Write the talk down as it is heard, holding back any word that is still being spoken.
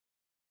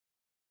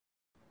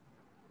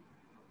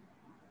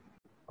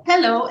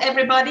Hello,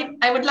 everybody.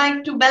 I would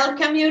like to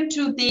welcome you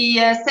to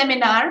the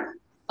seminar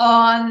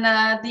on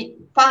the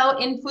FAO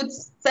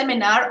INFOODS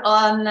seminar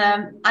on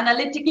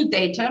analytical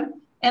data.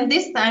 And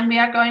this time we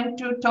are going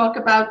to talk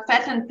about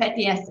fat and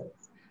fatty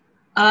acids.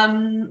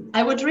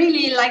 I would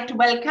really like to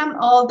welcome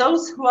all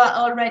those who are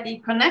already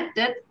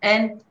connected.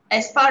 And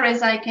as far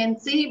as I can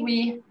see,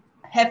 we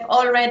have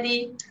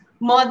already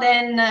more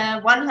than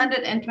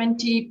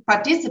 120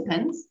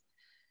 participants.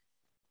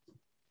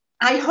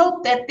 I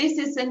hope that this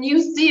is a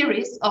new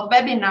series of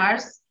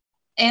webinars,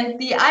 and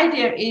the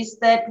idea is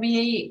that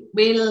we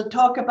will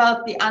talk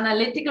about the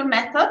analytical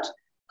method,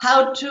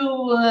 how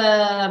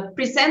to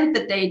present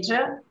the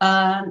data,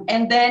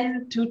 and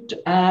then to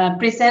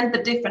present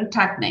the different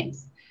tag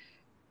names.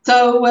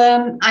 So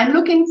I'm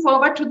looking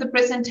forward to the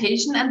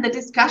presentation and the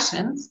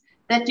discussions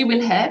that you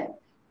will have.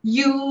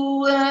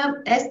 You,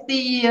 as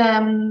the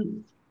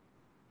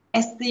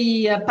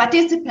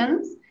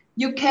participants,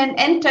 you can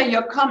enter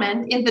your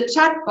comment in the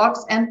chat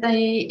box and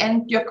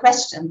your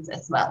questions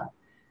as well.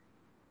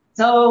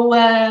 So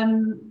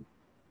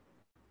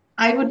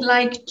I would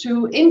like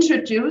to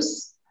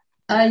introduce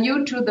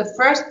you to the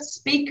first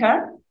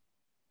speaker,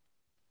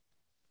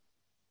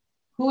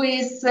 who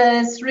is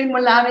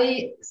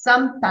Srimulari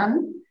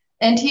Sampan,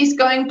 and he's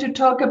going to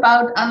talk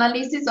about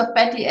analysis of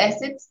fatty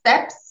acid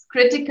steps,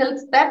 critical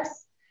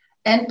steps,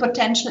 and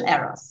potential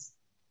errors.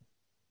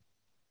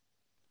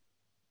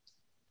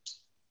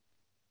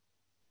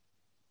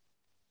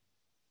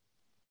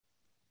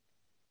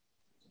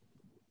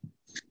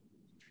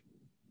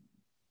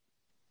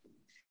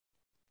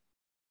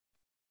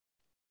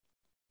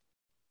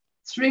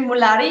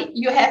 Srimulari,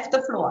 you have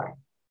the floor.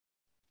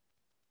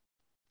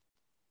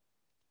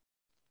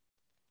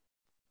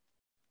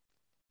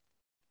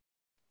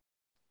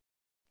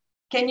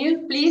 Can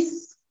you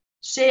please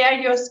share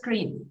your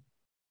screen?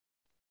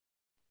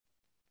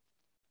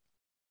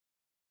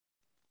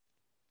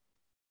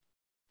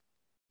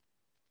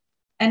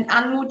 And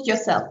unmute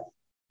yourself.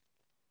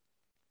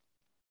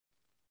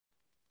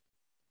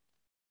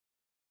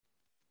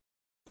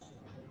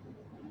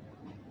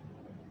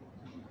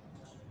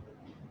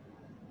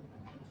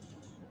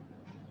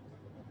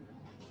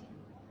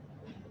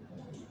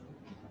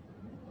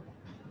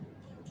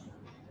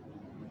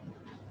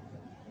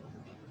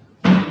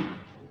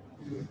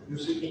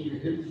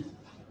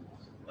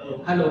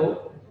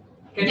 Hello.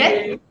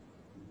 Yes,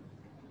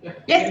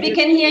 yes, we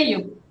can hear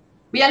you.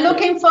 We are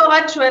looking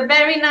forward to a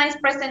very nice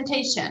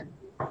presentation.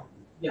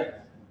 Yeah.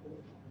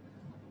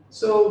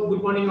 So,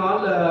 good morning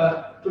all.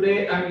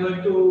 Today I'm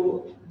going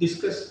to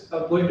discuss,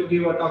 going to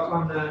give a talk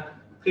on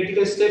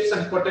critical steps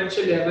and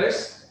potential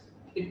errors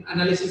in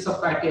analysis of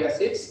fatty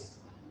acids.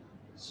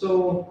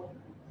 So,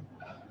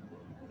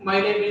 my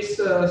name is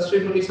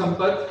Srimulari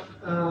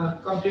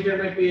Sampath, completed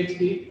my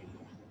PhD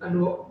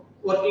and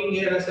working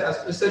here as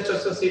a research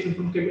associate in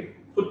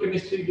food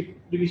chemistry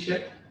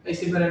division,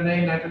 ICMR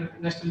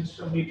National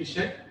Institute of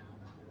Nutrition.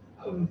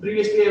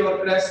 Previously, I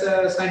worked as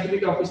a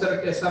scientific officer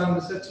at SRM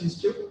Research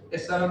Institute,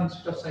 SRM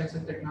Institute of Science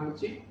and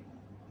Technology.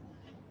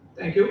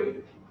 Thank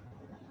you.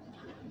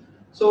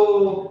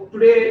 So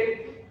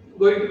today,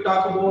 going to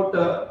talk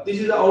about, this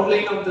is the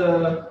outline of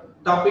the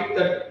topic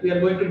that we are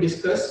going to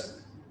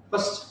discuss.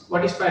 First,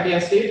 what is fatty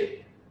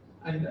acid?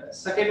 And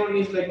second one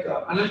is like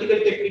analytical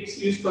techniques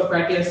used for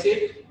fatty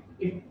acid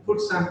in food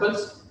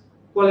samples,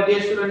 quality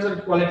assurance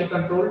and quality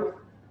control,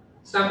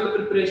 sample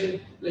preparation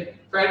like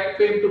FAM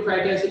to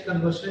fatty acid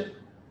conversion,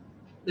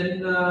 then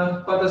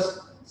for the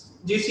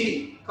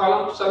GC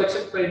column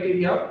selection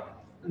criteria,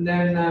 and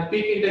then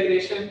peak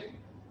integration,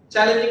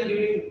 challenging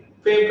during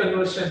FAM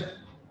conversion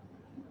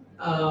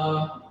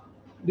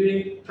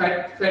during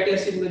fatty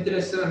acid methyl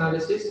ester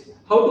analysis,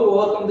 how to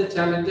overcome the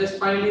challenges,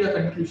 finally the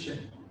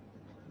conclusion.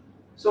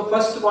 So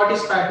first, what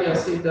is fatty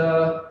acid?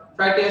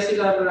 Fatty acid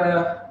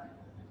are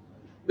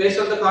based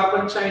on the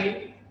carbon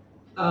chain,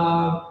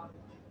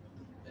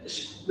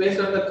 based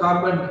on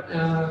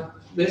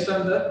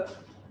the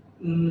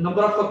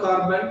number of a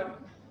carbon.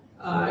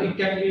 It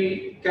can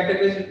be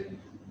categorized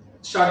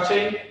short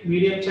chain,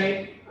 medium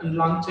chain, and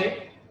long chain,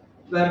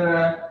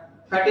 where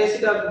fatty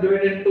acids are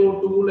divided into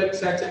two, like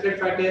saturated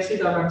fatty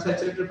acid or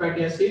unsaturated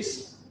fatty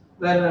acids,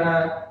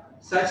 where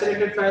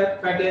saturated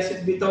fatty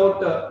acid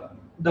without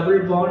double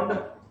bond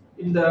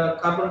in the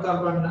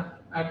carbon-carbon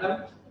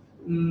atom,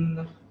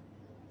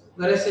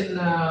 whereas in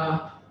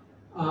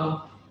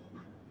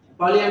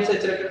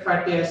polyunsaturated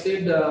fatty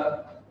acid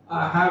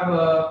have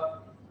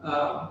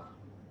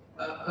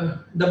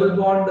double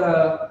bond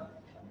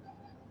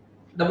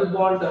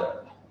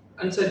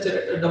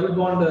unsaturated double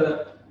bond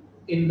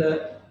in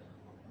the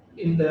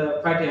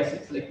fatty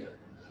acids. Like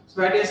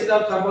so, fatty acid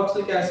or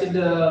carboxylic acid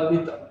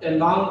with a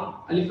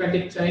long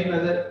aliphatic chain,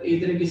 whether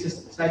either it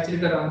is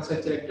saturated or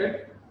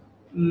unsaturated.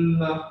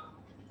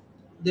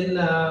 Then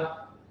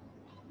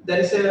there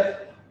is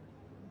a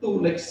two,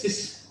 like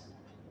cis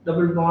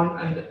double bond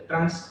and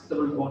trans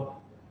double bond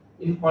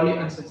in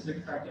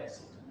polyunsaturated fatty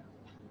acid.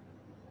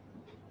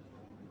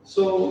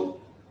 So,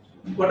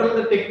 what are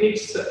the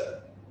techniques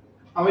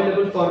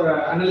available for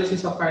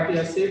analysis of fatty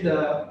acid.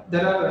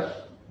 There are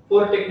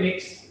 4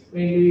 techniques,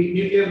 mainly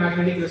nuclear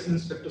magnetic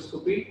resonance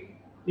spectroscopy,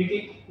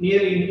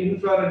 near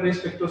infrared ray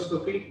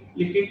spectroscopy,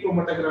 liquid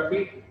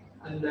chromatography,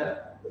 and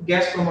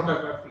gas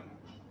chromatography.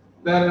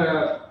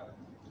 Where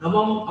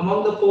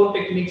among the 4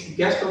 techniques,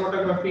 gas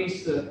chromatography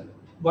is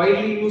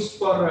widely used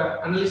for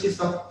analysis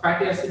of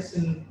fatty acids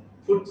in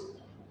food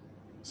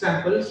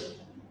samples.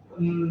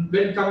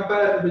 When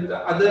compared with the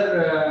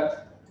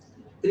other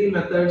 3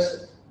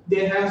 methods,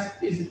 they have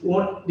its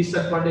own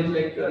disadvantage,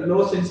 like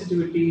low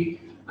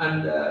sensitivity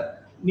and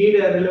need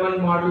a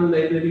relevant model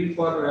library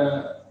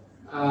for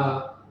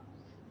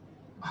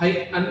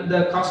high, and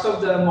the cost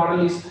of the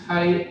model is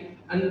high,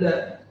 and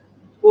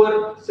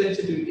poor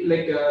sensitivity,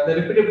 like the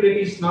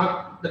repeatability is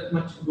not that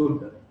much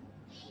good.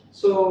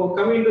 So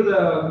coming to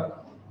the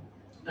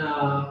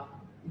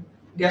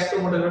gas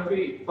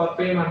chromatography for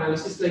flame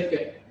analysis,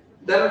 like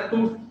there are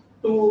two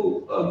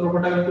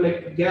chromatography,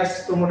 like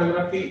gas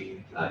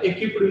chromatography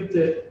equipped with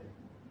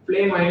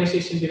flame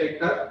ionization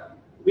detector,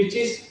 which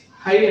is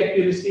high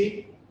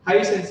accuracy,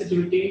 high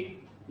sensitivity,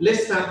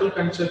 less sample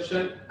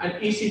consumption,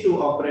 and easy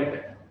to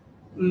operate.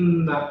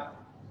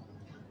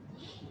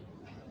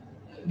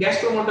 Gas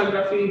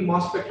chromatography,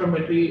 mass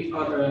spectrometry,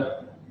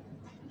 or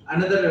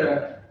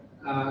another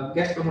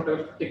gas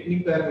chromatography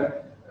technique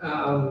where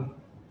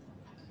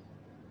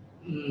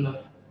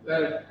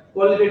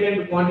qualitative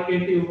and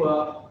quantitative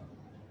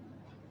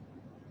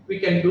we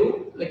can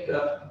do, like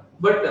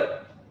but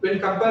when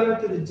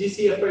compared to the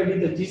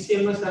GCFID, the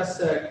GCMS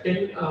has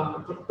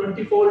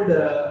 20-fold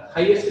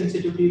higher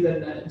sensitivity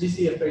than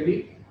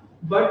GCFID,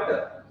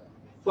 but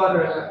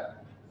for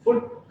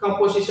food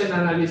composition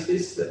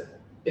analysis,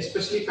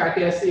 especially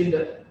fatty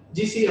acid,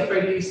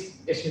 GCFID is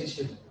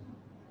essential.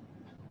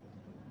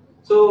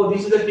 So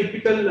this is the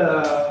typical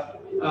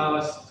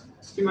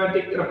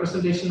schematic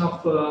representation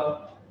of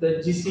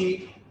the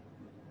GC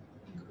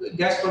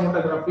gas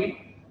chromatography,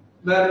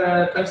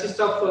 where consists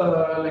of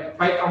like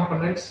 5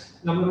 components.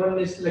 Number 1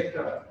 is like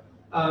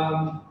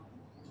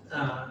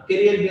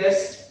carrier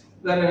gas,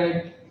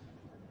 where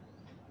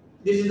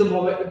this is the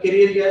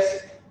carrier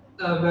gas,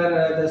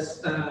 where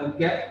this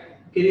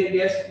carrier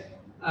gas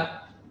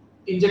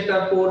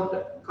injector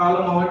port,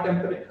 column oven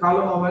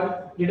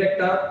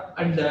detector,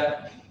 and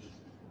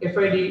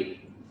FID,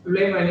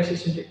 flame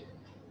ionization.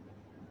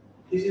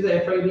 This is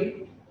the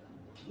FID.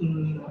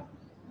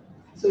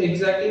 So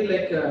exactly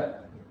like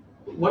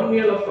 1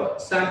 ml of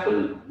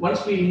sample,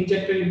 once we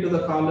inject it into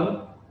the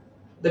column,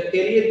 the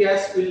carrier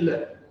gas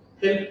will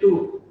help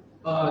to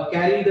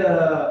carry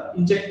the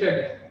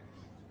injected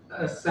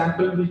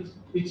sample,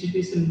 which it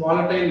is in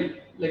volatile,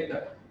 like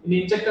in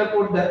the injector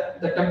port,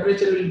 the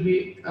temperature will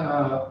be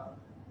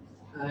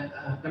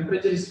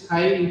temperature is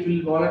high, it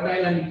will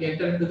volatile, and it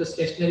enter into the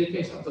stationary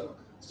phase of the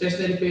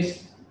stationary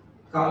phase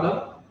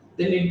column.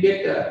 Then it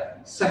get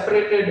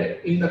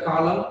separated in the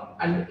column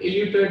and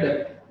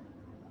eluted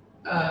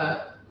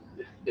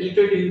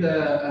in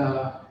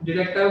the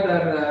detector,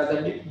 where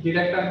the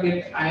detector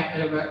get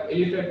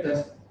eluted,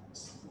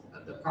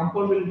 the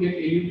compound will get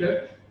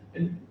eluted,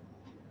 and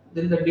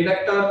then the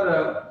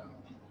detector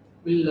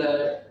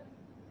will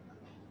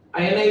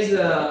ionize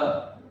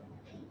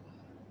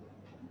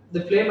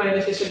the flame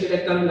ionization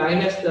detector will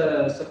ionize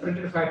the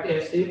separated fatty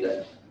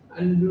acid,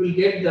 and we will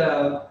get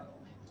the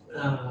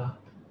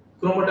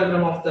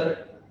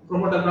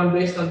chromatogram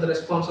based on the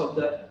response of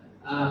the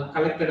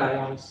collected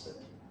ions.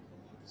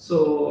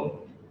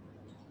 So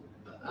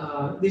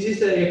this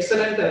is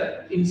excellent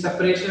in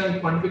separation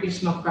and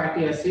quantification of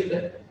fatty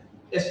acid,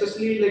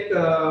 especially like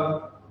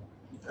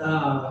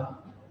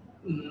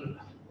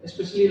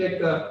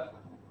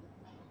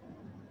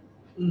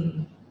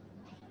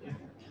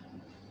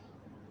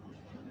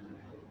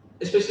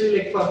especially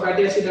like for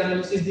fatty acid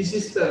analysis. This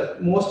is the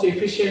most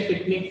efficient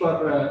technique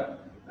for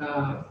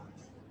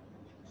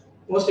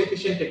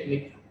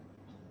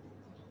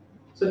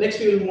So next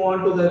we will move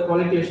on to the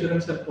quality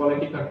assurance and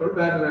quality control,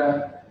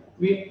 where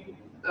we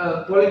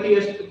quality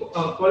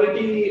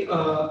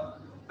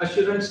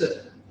assurance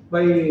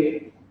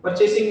by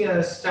purchasing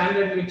a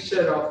standard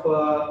mixture of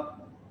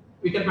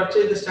we can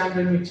purchase the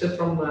standard mixture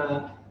from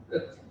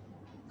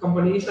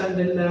companies, and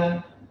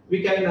then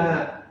we can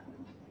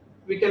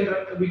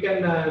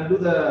do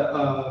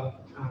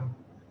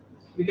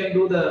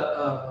the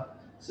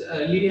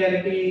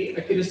linearity,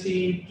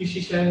 accuracy,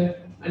 precision,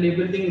 and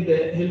everything with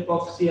the help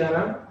of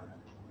CRM.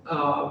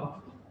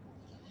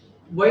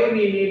 Why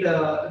we need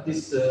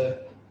this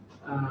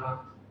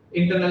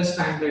internal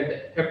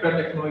standard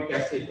heptatechnoic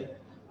acid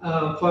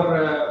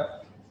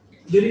for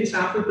during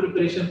sample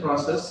preparation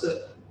process,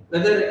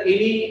 whether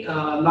any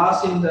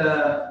loss in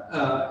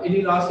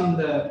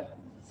the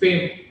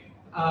frame,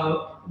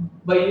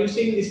 by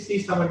using this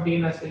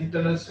C17 as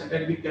internal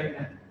standard, we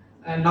can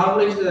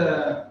normalize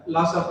the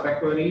loss of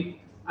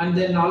recovery, and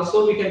then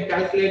also we can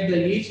calculate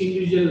the each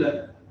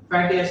individual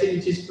fatty acid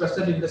which is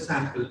present in the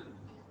sample.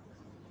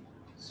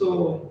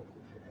 So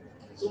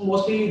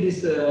mostly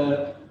this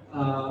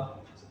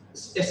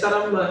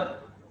SRM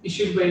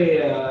issued by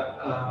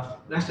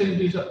National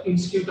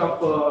Institute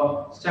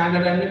of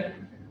Standard and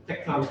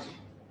Technology.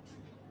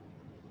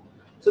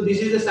 So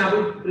this is the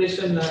sample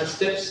preparation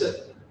steps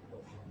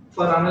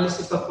for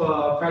analysis of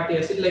fatty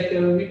acid. Like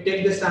we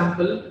take the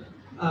sample,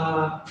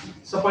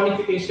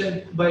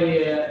 saponification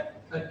by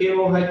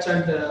KOH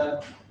and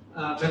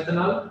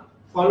methanol,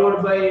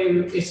 followed by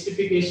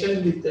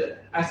acidification with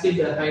acid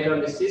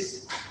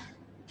hydrolysis,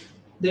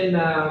 then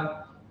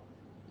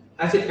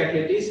acid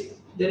catalysis,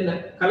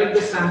 then collect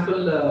the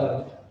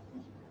sample,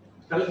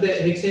 collect the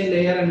hexane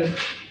layer and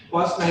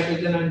pass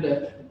nitrogen and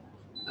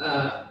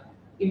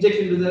inject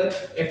into the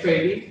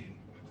FID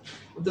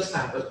of the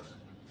sample.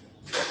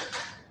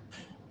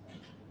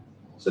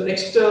 So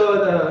next,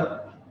 the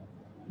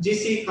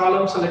GC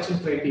column selection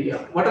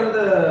criteria. What are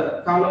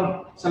the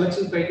column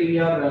selection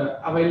criteria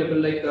available?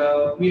 Like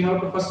we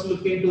have to first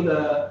look into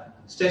the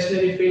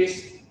stationary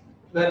phase,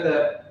 where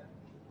the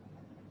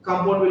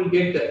compound will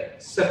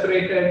get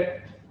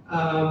separated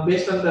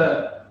based on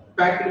the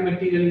packed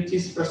material which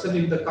is present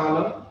in the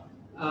column,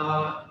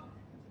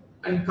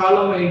 and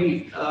column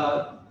ID,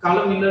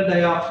 column inner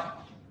dia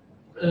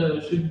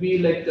should be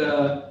like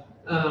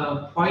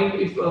point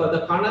if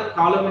the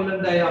column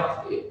inner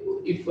dia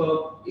if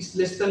is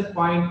less than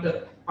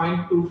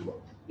 0.2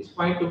 is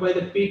 0.2 by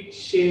the peak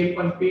shape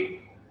and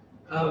peak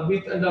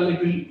width and all, it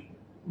will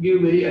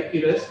give very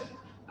accurate.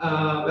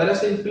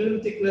 Whereas in film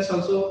thickness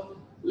also,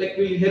 like,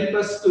 will help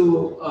us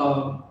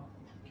to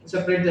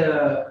separate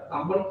the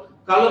compound.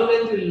 Column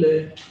length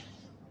will,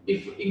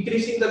 if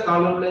increasing the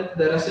column length,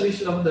 the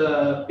resolution of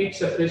the peak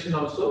separation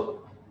also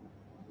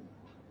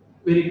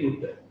very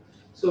good.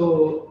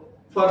 So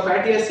for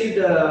fatty acid,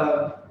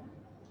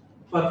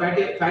 for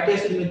fatty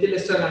acid methyl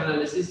ester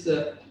analysis,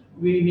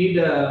 we need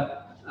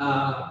a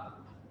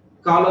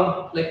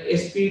column like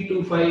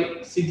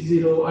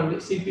SP2560 and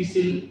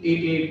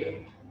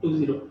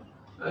CPCL8820,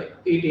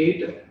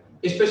 88.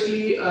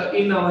 Especially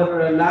in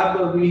our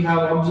lab, we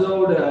have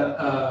observed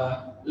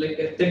like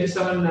a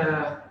 37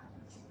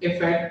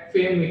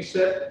 FAO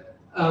mixture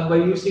by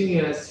using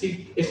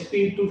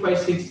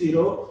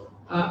SP2560.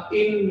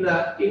 In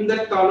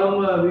that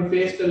column, we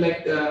faced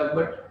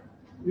but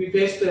we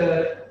faced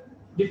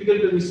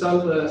difficult to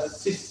resolve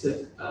cis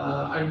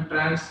and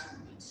trans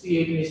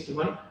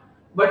C18:1.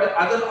 But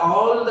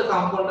all the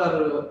compound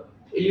are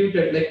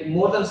eluted, like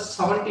more than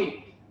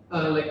 70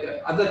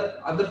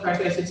 other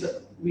fatty acids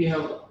we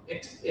have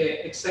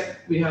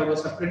we have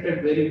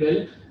separated very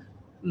well.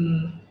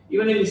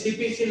 Even in the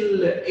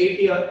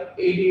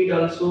CPCL88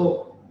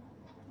 also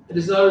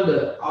resolved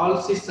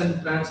all cis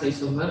and trans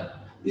isomer.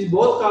 These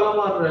both columns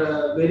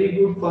are very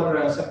good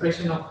for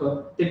separation of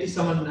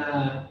 37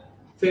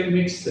 FAO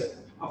mix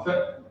of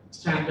a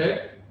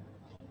standard.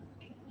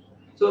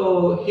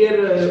 So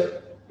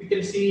here you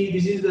can see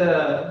this is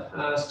the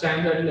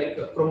standard like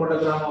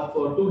chromatogram of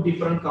two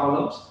different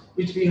columns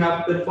which we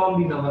have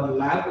performed in our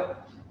lab.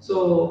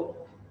 So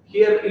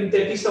here in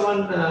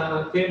 37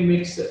 FAO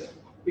mix,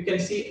 we can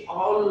see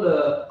all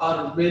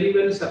are very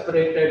well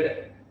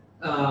separated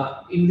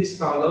in this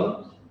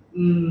column.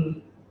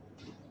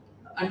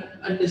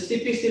 And the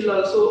CPCL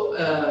also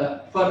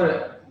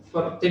for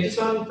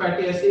 37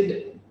 fatty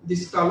acid,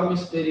 this column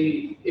is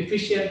very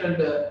efficient, and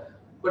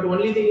but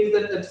only thing is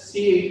that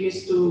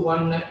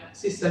C18:1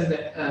 cis and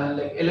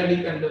like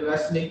elladic and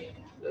vasinic,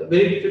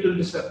 very difficult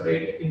to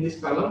separate in this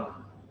column.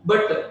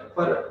 But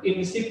for in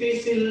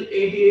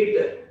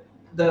CPCL88,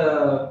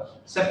 the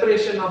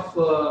separation of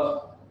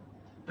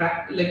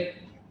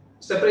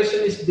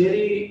separation is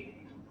very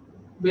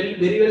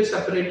well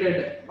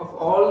separated of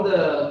all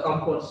the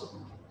compounds,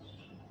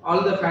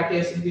 all the fatty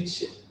acid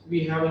which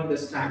we have in the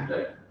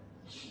standard.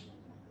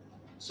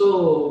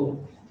 So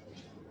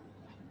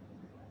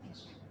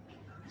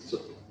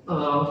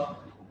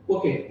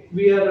okay,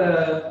 we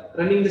are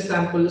running the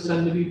samples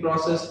and we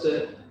processed.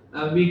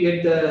 We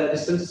get the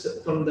results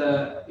from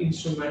the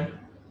instrument.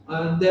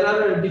 There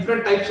are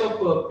different types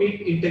of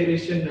peak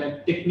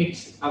integration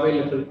techniques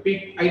available,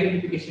 peak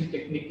identification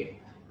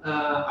technique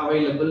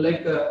available.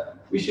 Like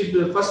we should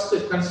first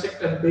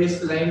construct a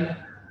baseline,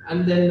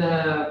 and then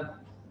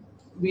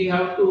we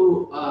have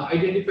to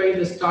identify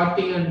the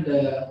starting and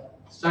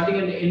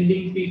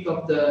ending peak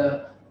of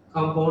the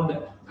compound,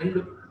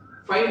 and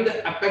find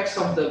the apex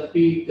of the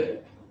peak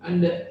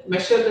and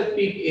measure the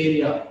peak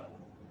area.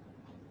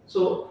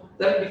 So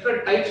there are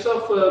different types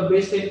of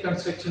baseline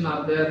construction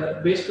are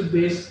there: base to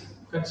base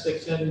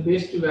construction,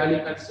 base to valley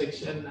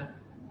construction,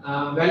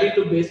 valley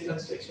to base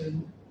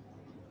construction.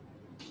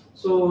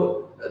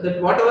 So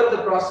that whatever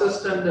the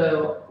processed and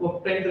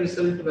obtained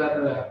result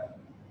were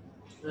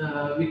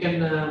we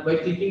can by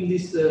clicking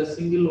this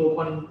single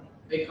open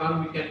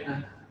icon, we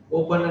can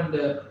open and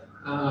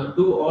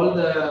do all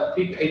the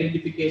peak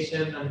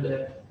identification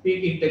and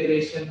peak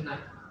integration,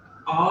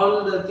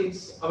 all the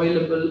things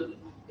available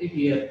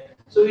here.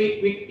 So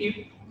here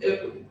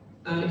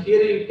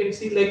you can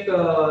see like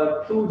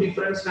two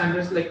different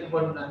standards, like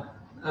one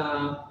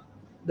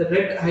the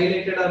red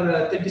highlighted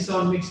are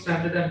 37 mix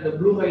standard and the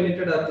blue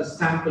highlighted are the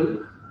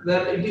sample.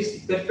 where it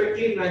is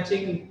perfectly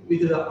matching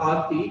with the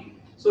RT.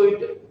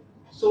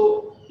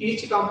 So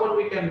each compound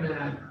we can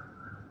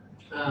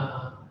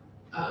uh,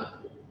 uh,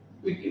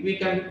 we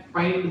can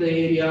find the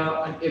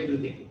area and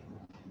everything.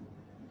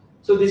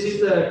 So this is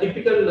the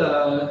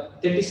typical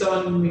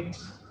 37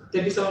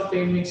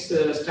 frame mix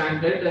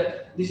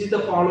standard. This is the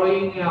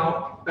following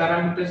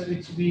parameters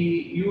which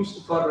we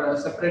used for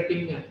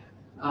separating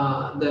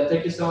the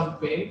 37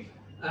 frame.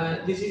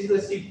 This is the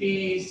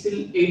CP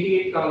SIL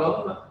 88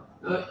 column.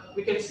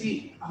 We can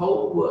see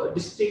how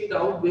distinct,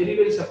 how very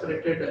well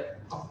separated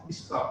of this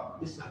sample.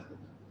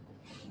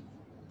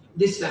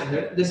 This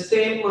standard, the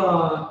same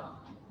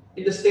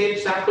in the same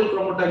sample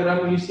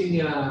chromatogram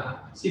using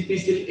CP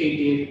SIL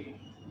 88.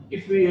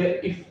 If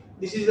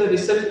this is the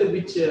result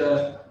which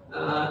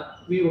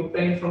we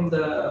obtain from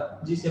the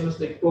GCMS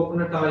like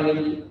coconut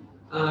oil,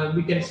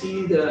 we can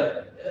see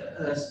the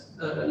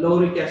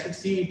lauric acid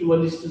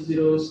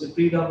C12:0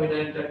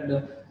 predominant,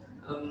 and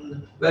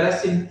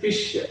whereas in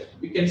fish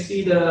we can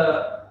see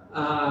the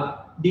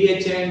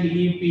DHA and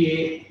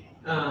EPA,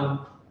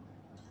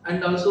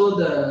 and also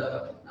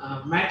the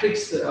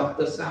matrix of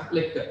the sample.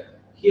 Like,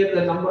 here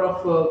the number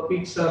of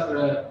peaks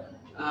are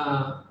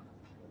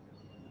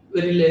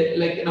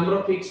like number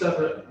of peaks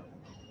are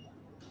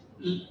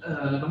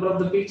number of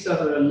the peaks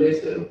are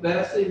less,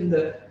 whereas in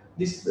the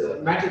this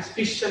matrix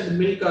fish and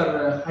milk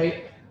are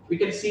high. We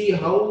can see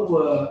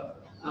how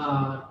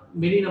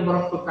many number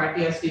of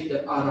fatty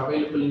acid are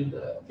available in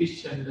the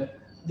fish, and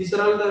these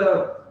are all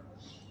the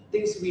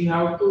things we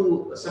have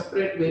to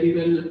separate very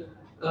well.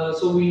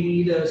 So we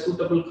need a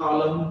suitable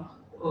column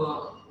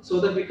so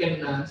that we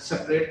can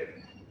separate.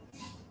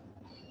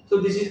 So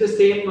this is the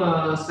same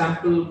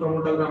sample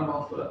chromatogram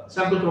of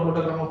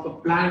a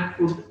plant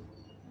food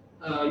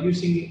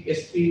using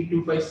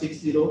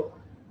SP2560.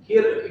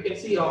 Here you can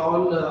see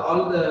all the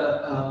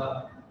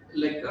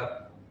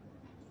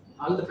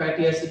all the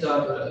fatty acids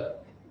are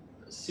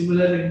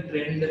similar in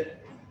trend.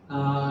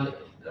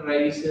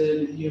 Rice,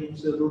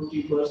 legumes, root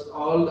tubers,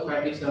 all the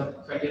fatty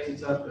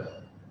acids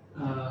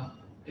are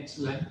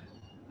excellent.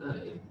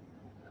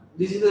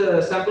 This is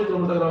the sample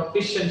chromatogram of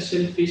fish and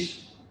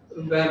shellfish,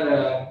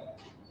 where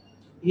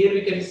here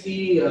we can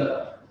see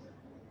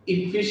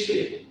in fish,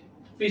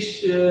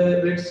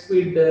 red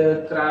squid,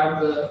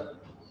 crab,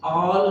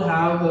 all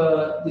have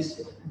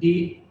this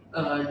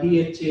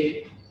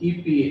DHA,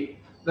 EPA.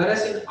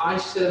 Whereas in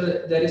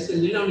oyster there is a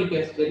linoleic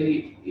acid.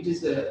 It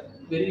is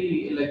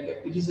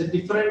a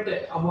different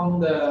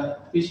among the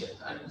fish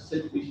and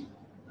shellfish.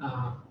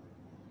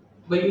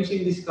 By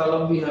using this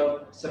column, we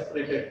have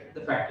separated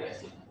the fatty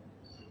acid.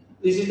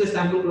 This is the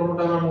sample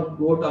chromatogram of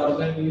goat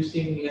organ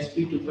using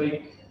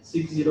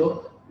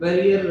SP2560,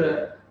 where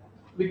here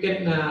we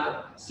can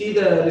see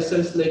the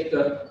results, like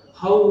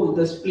how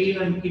the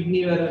spleen and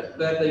kidney where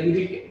the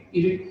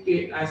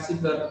uric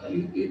acid were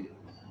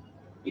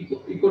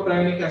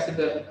ecotrionic acid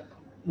are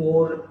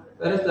more,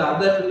 whereas the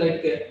other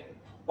like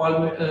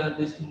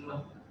this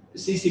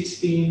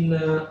C16,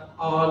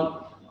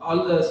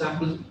 all the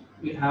samples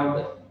we have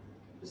the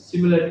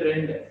similar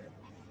trend,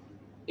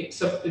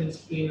 except in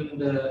spleen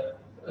and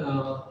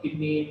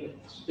kidney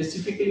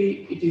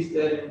specifically it is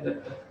there in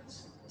that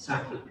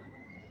sample.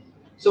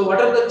 So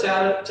what are the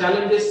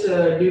challenges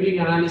during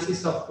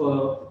analysis of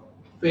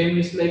frame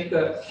is like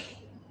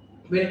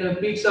when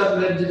peaks are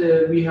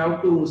merged, we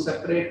have to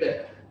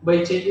separate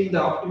by changing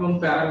the optimum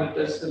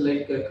parameters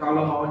like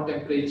column oven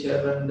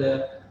temperature and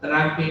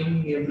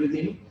ramping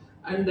everything,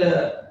 and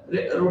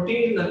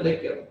routine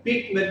like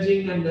peak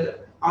merging and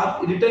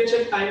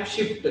retention time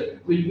shift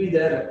will be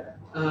there.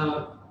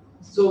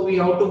 So we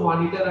have to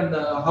monitor and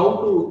how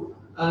to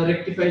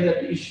rectify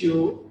that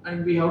issue,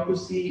 and we have to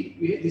see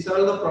these are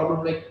all the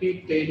problem like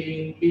peak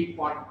tailing, peak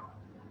point,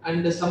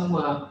 and some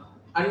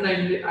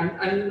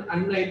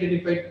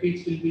unidentified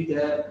peaks will be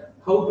there.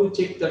 How to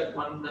check that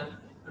one,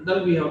 and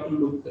all we have to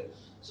look at.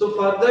 So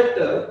for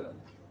that,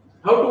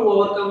 how to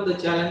overcome the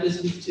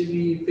challenges which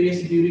we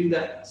face during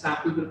the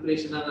sample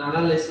preparation and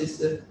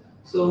analysis.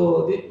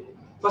 So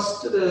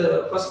first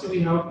we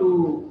have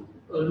to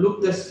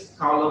look this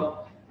column,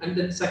 and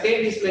then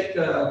second is like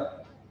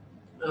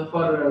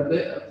for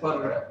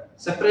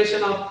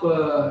separation of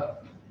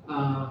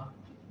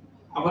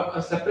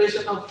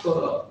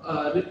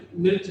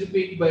milk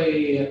repeat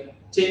by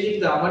changing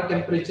the oven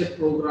temperature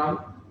program.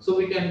 So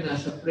we can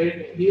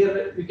separate.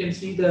 Here we can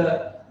see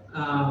the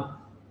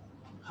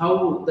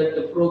how that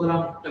the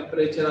program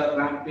temperature are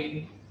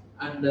ramping,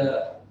 and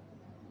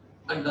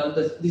all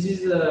this. This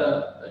is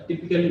a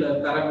typical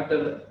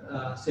parameter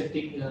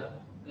setting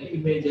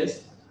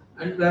images.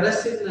 And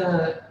whereas in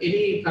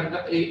any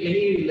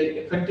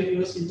like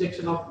continuous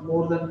injection of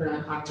more than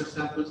 100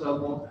 samples or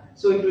more,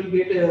 so it will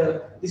get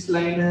this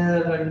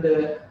liner and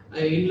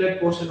inlet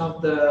portion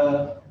of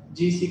the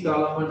GC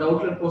column and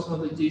outlet portion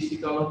of the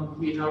GC column.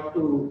 We have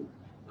to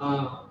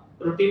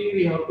routinely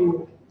we have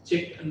to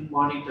check and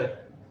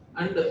monitor,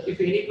 and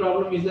if any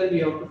problem is there, we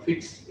have to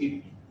fix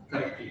it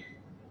correctly.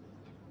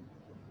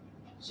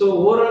 So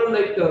overall,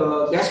 like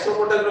gas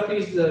chromatography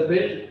is a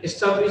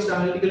well-established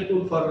analytical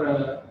tool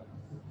for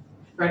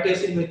fatty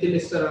acid methyl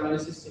ester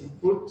analysis in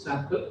food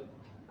sample,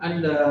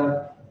 and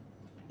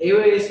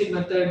AOAC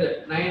method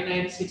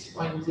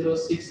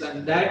 996.06 and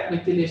that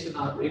methylation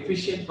are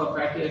efficient for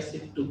fatty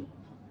acid to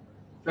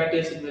fatty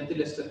acid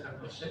methyl ester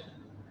conversion.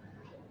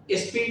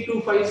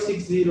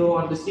 SP2560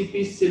 and the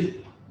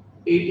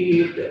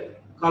CP-SIL88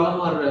 column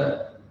are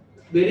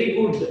very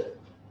good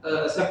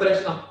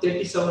separation of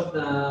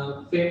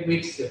 37 frame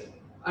mix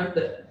and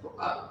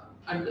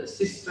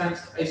cis trans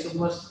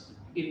isomers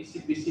in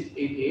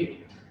CP-SIL88.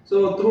 So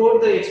throughout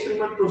the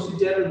experiment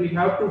procedure, we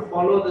have to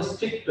follow the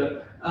strict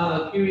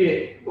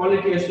QA,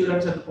 quality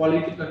assurance and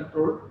quality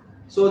control,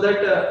 so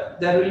that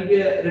there will be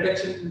a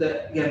reduction in the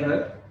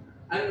error.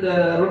 And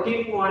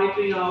routine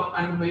monitoring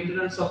and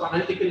maintenance of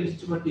analytical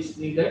instrument is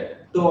needed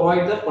to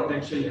avoid the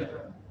potential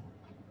error.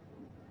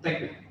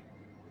 Thank you.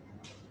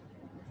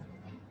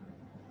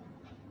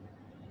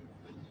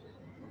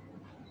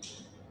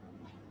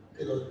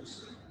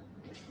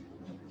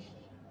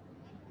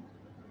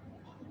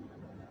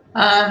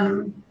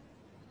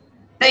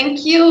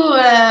 Thank you,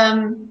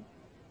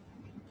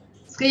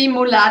 Sri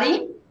Mulari,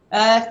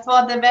 for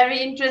the very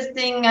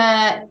interesting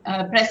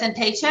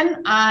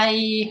presentation.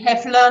 I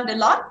have learned a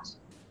lot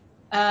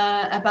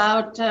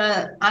about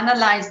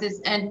analysis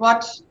and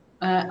what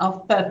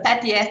of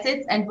fatty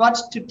acids and what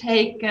to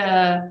take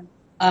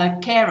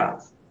care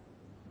of.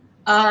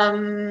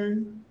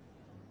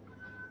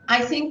 I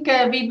think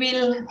we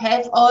will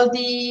have all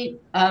the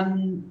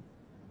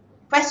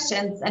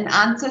questions and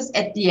answers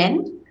at the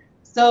end.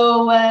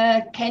 So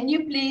can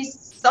you please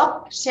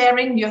stop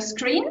sharing your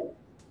screen?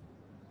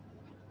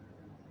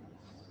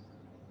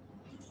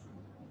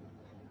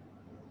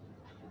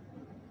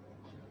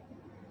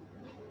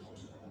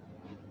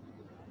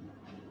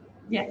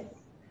 Yes.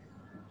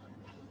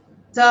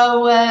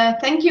 So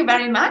thank you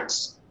very much.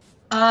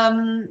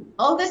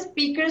 All the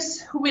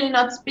speakers who will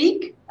not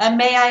speak,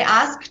 may I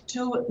ask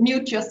to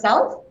mute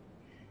yourself?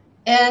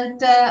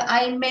 And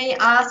I may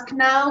ask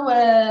now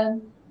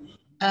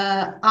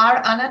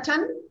R.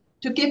 Anatan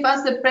to give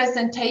us a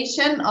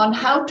presentation on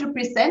how to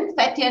present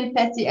fatty and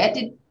fatty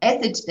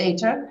acid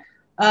data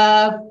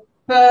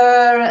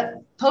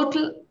per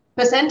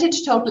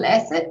percentage total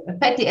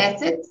fatty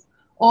acids,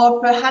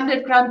 or per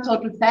 100 gram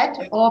total fat,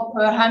 or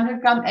per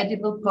 100 gram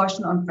edible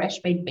portion on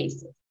fresh weight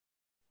basis.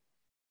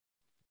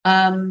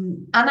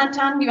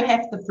 Anatan, you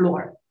have the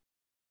floor.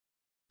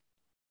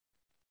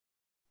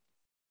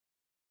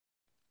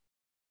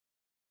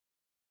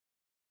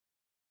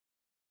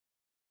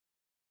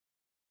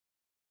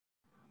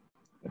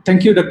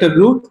 Thank you, Dr.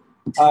 Ruth.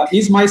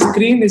 Is my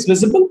screen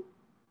visible?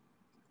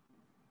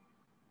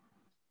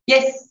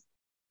 Yes,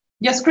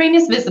 your screen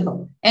is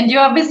visible, and you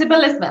are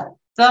visible as well.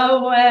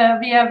 So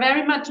we are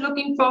very much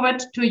looking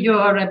forward to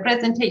your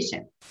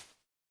presentation.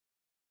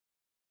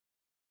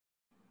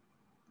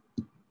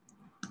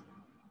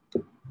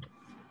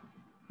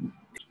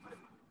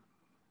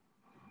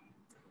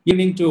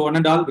 Evening to one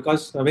and all,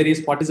 because various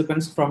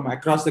participants from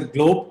across the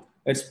globe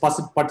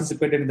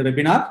participated in the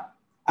webinar.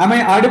 Am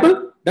I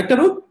audible, Dr.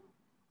 Ruth?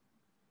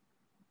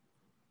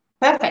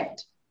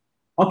 Perfect.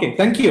 Okay,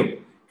 thank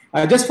you.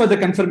 Just for the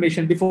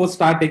confirmation before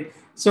starting.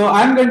 So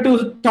I'm going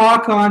to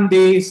talk on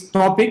this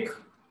topic,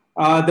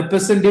 the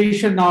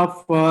presentation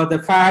of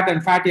the fat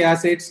and fatty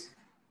acids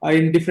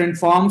in different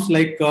forms,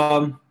 like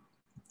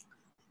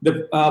the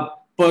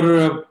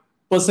per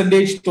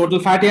percentage total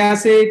fatty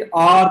acid,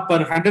 or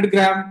per 100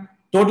 gram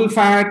total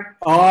fat,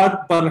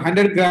 or per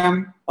 100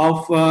 gram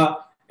of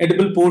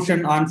edible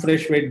portion on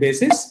fresh weight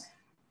basis.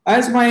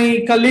 As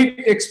my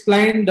colleague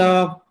explained,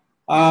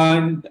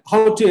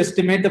 how to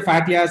estimate the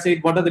fatty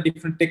acid, what are the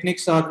different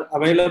techniques are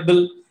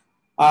available.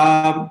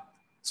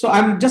 So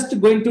I'm just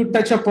going to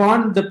touch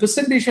upon the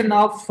presentation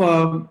of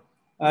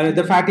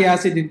the fatty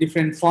acid in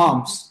different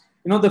forms.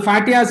 You know, the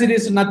fatty acid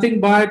is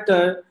nothing but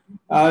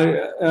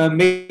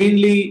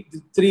mainly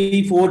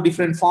 3-4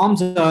 different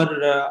forms are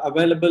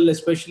available,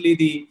 especially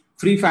the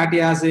free fatty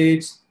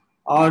acids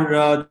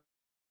or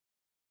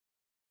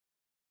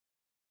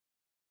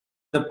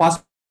the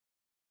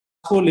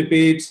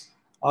phospholipids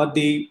or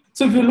the.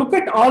 So if you look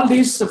at all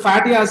these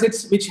fatty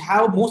acids which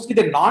have mostly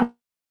the non-polar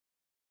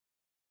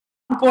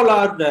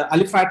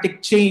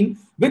aliphatic chain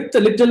with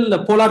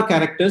little polar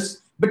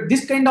characters, but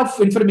this kind of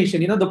information,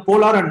 you know, the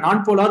polar and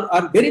non-polar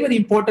are very, very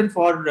important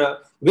for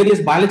various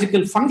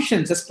biological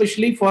functions,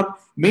 especially for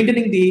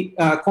maintaining the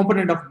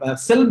component of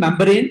cell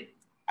membrane.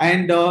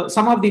 And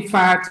some of the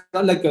fats,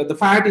 like the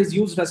fat is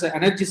used as an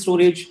energy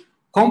storage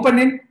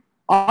component.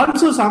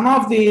 Also, some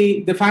of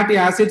the fatty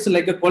acids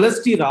like a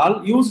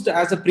cholesterol used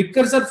as a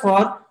precursor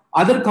for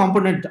other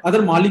component,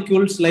 other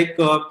molecules, like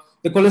the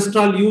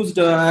cholesterol used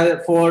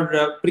for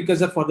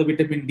precursor for the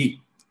vitamin D.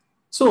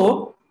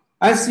 So,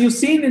 as you've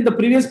seen in the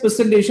previous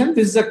presentation,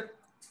 this is a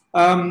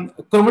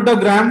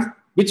chromatogram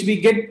which we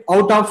get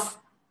out of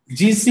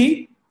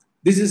GC.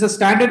 This is a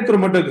standard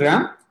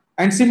chromatogram.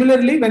 And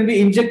similarly, when we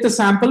inject the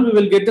sample, we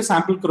will get the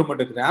sample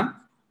chromatogram.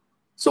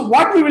 So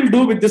what we will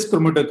do with this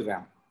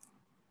chromatogram?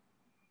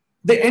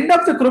 The end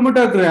of the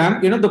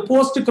chromatogram, you know, the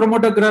post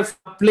chromatograph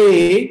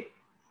play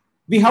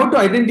we have to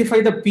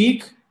identify the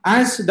peak.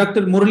 As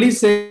Dr. Murali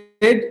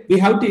said, we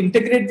have to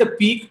integrate the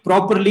peak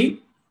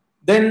properly.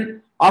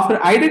 Then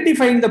after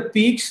identifying the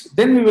peaks,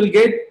 then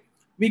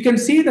we can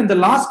see in the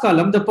last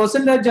column, the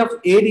percentage of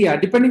area.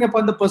 Depending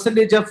upon the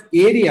percentage of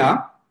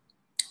area,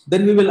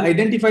 then we will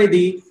identify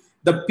the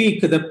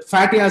peak, the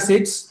fatty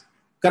acids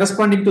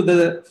corresponding to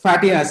the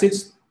fatty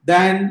acids.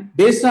 Then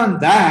based on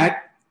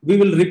that, we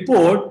will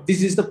report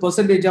this is the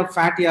percentage of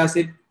fatty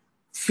acid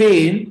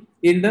FAM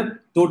in the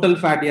total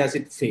fatty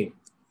acid FAM.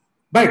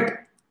 But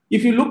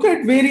if you look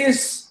at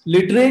various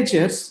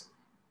literatures,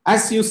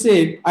 as you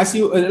said, as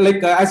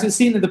you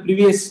seen in the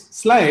previous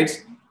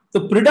slides,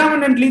 so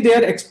predominantly they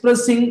are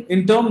expressing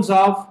in terms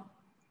of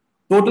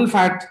total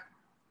fat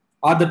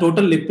or the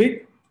total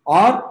lipid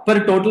or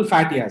per total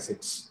fatty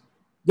acids,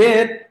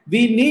 where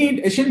we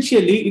need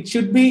essentially it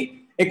should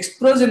be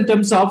expressed in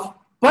terms of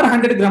per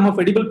 100 gram of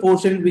edible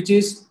portion, which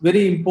is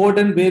very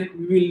important, where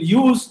we will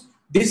use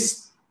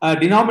this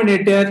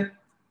denominator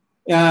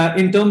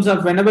in terms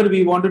of whenever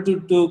we wanted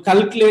to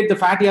calculate the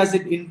fatty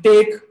acid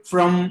intake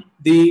from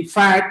the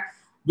fat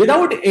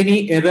without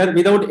any error,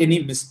 without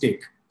any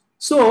mistake.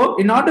 So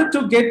in order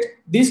to get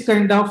this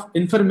kind of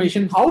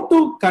information, how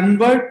to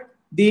convert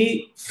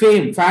the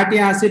FAM, fatty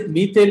acid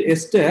methyl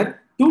ester,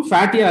 to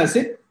fatty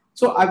acid,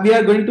 so we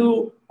are going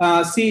to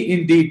see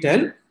in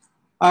detail.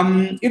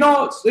 So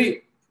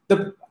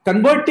the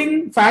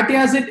converting fatty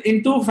acid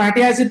into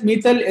fatty acid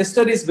methyl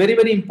ester is very,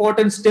 very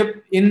important step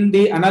in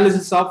the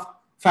analysis of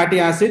fatty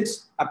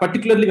acids,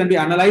 particularly when we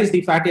analyze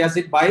the fatty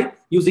acid by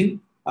using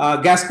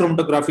gas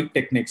chromatographic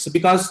techniques,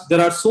 because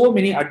there are so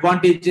many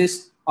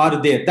advantages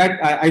are there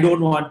that I don't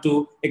want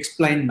to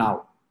explain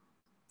now.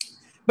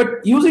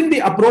 But using the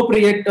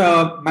appropriate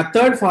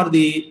method for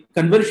the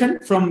conversion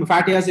from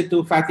fatty acid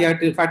to fatty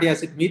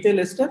acid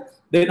methyl ester,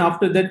 then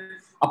after that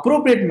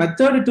appropriate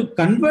method to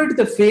convert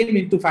the FAM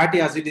into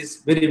fatty acid is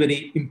very,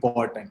 very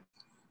important.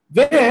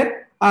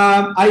 Where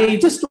I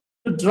just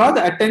draw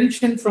the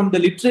attention from the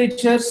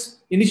literatures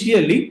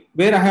initially,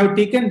 where I have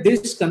taken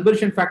this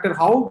conversion factor,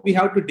 how we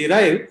have to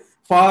derive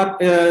for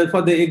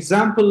the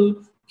example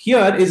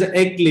here is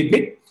egg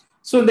lipid.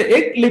 So in the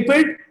egg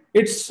lipid,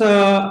 it's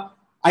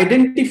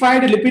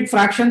identified lipid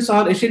fractions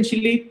are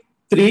essentially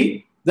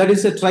three, that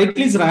is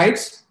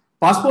triglycerides,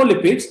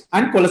 phospholipids,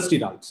 and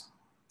cholesterols.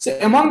 So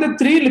among the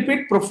three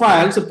lipid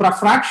profiles,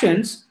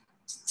 fractions,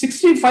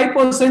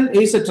 65%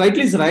 is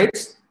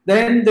triglycerides,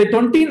 then the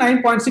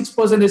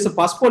 29.6% is the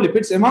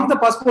phospholipids. Among the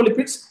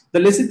phospholipids, the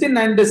lecithin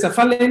and the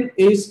cephalin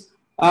is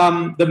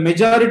the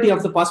majority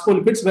of the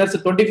phospholipids, whereas the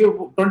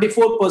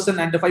 24%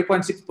 and the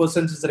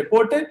 5.6% is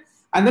reported.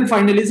 And then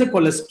finally is the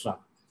cholesterol.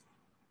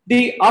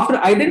 After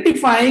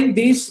identifying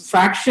these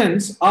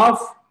fractions of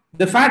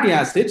the fatty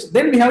acids,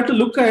 then we have to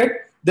look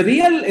at the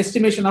real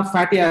estimation of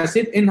fatty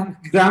acid in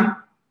gram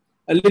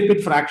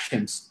lipid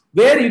fractions,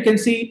 where you can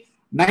see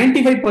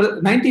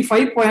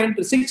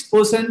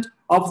 95.6%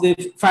 of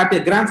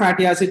the gram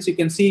fatty acids you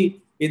can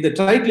see in the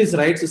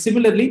triglycerides.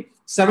 Similarly,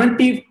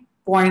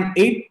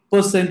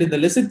 70.8% in the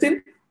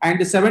lecithin and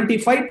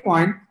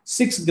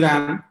 75.6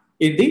 gram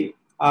in the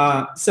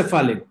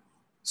cephalin.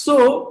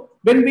 So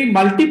when we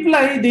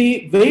multiply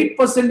the weight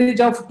percentage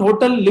of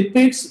total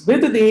lipids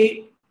with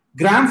the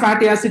gram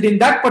fatty acid in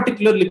that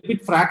particular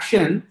lipid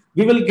fraction,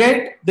 we will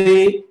get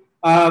the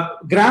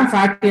gram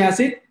fatty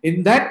acid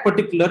in that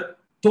particular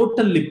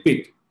total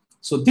lipid.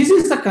 So this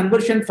is the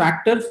conversion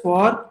factor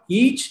for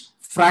each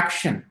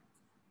fraction.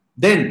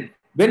 Then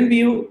when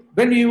you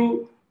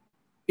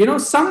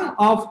sum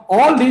of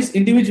all these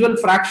individual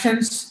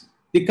fractions,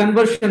 the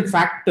conversion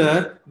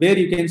factor, where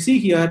you can see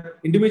here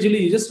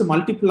individually, you just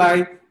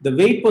multiply the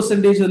weight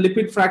percentage of the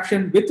lipid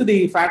fraction with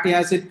the fatty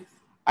acid,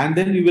 and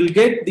then we will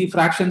get the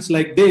fractions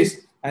like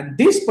this. And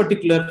this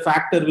particular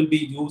factor will be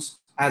used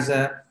as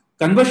a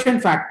conversion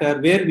factor,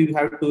 where we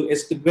have to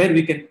where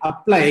we can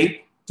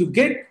apply to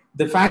get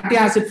the fatty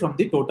acid from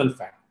the total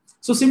fat.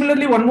 So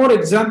similarly, one more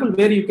example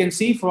where you can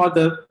see for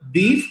the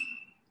beef,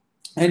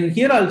 and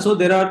here also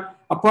there are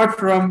apart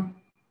from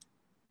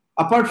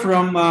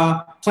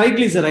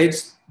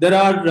triglycerides, there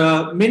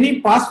are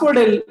many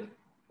phosphodiol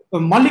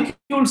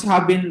molecules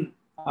have been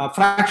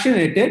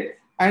fractionated,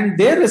 and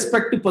their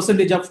respective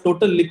percentage of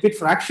total lipid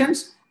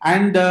fractions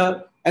and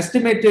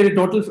estimated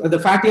total the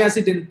fatty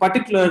acid in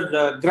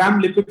particular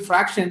gram lipid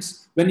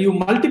fractions. When you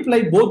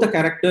multiply both the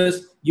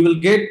characters, you will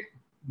get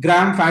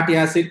gram fatty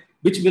acid,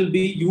 which will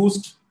be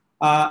used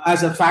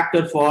as a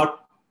factor for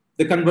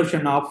the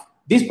conversion of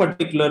this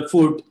particular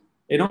food,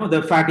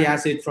 the fatty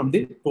acid from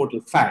the total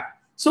fat.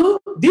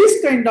 So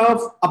these kind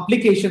of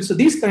applications, so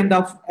these kind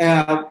of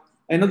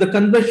the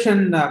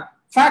conversion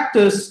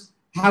factors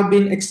have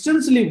been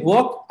extensively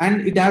worked,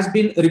 and it has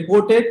been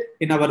reported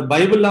in our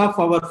Bible of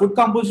our food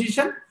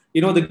composition,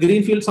 the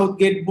Greenfield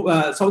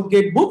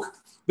Southgate book,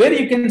 where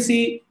you can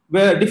see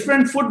where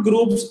different food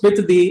groups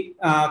with the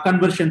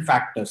conversion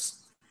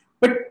factors.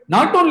 But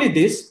not only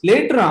this,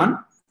 later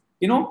on,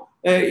 FAO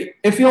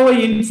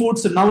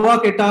INFOODS,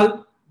 Novak et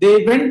al.,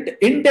 they went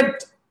in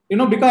depth,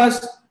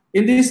 because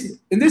in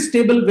this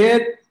table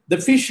where the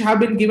fish have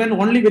been given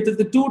only with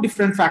the two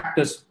different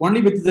factors,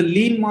 only with the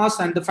lean mass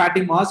and the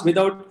fatty mass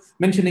without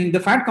mentioning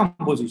the fat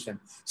composition.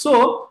 So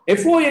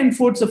FAO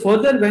INFOODS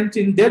further went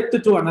in depth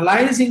to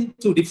analyzing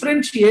to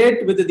differentiate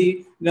with the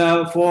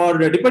for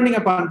depending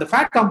upon the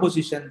fat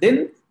composition. Then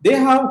they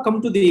have come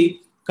to the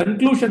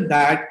conclusion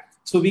that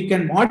so we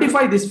can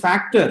modify this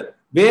factor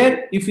where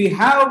if we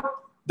have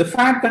the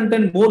fat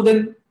content more than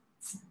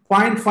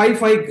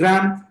 0.55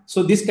 gram,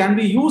 so this can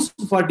be used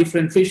for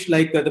different fish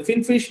like the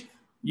fin fish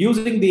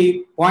using the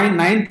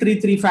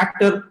 0.933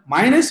 factor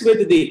minus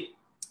with the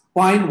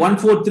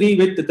 0.143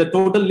 with the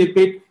total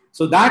lipid,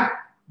 so that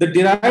the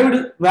derived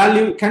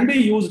value can be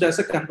used as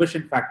a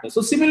conversion factor.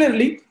 So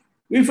similarly,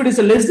 if it is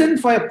a less than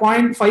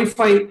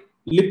 0.55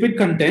 lipid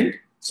content,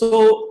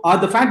 so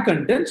the fat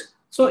content,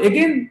 so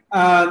again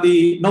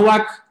the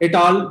Novak et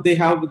al. They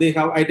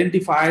have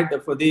identified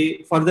for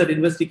the further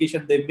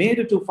investigation they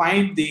made to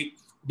find the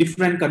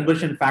different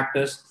conversion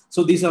factors.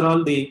 So these are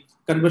all the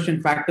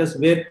conversion factors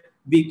where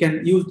we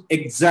can use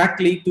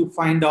exactly to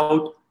find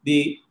out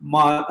the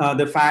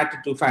fat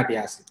to fatty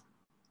acid.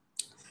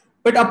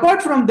 But apart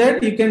from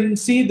that, you can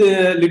see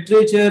the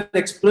literature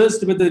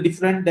expressed with the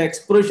different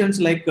expressions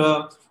like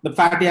the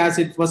fatty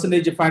acid,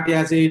 percentage of fatty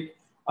acid,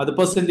 the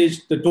percentage,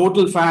 the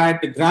total fat,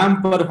 the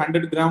gram per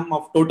 100 gram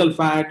of total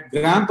fat,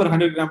 gram per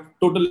 100 gram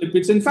total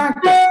lipids. In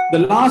fact, the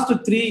last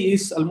three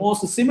is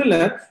almost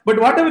similar, but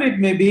whatever it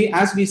may be,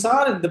 as we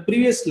saw in the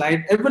previous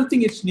slide,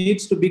 everything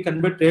needs to be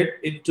converted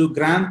into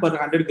gram per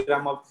 100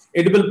 gram of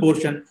edible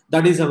portion.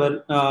 That is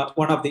our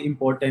one of the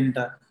important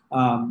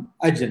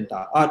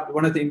agenda or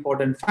one of the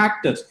important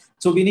factors.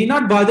 So we need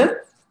not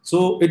bother.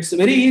 So it's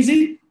very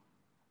easy.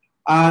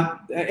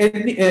 FAO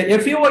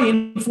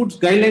INFOODS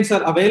guidelines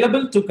are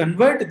available to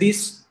convert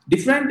these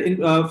different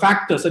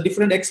factors or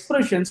different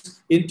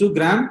expressions into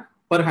gram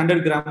per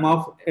 100 gram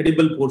of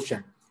edible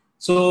portion.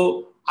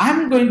 So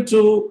I'm going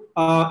to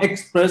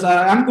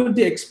I'm going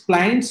to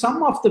explain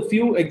some of the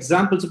few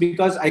examples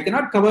because I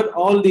cannot cover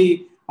all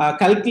the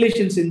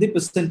calculations in the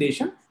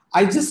presentation.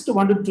 I just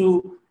wanted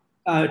to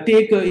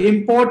take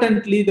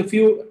importantly the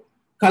few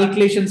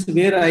calculations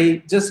where I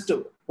just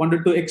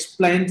wanted to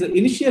explain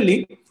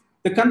initially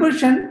the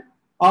conversion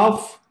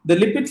of the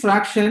lipid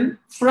fraction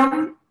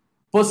from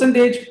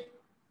percentage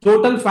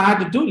total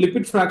fat to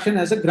lipid fraction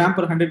as a gram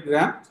per 100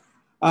 gram.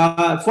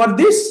 For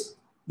this,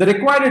 the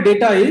required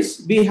data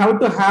is we have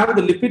to have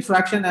the lipid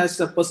fraction as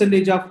a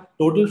percentage of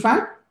total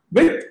fat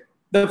with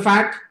the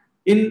fat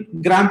in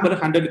gram per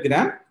 100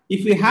 gram.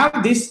 If we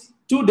have these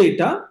two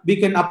data, we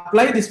can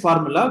apply this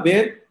formula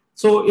where,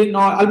 so in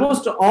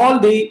almost all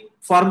the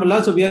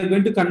formulas, so we are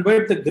going to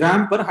convert the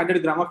gram per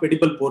 100 gram of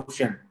edible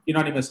portion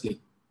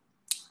unanimously.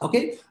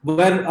 Okay,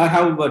 where I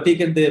have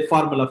taken the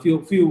formula,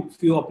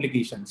 few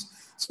applications.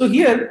 So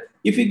here,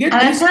 if you get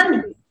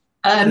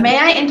may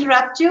I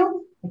interrupt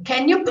you?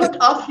 Can you put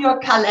off your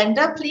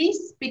calendar,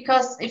 please?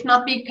 Because if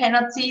not, we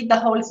cannot see the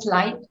whole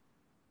slide.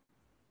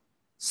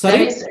 Sorry?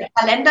 There is a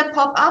calendar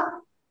pop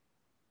up.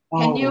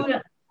 Can you?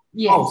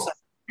 Yes. Oh,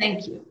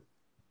 thank you.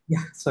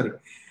 Yeah, sorry.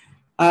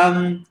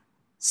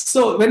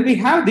 So when we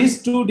have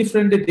these two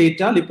different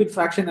data, lipid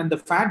fraction and the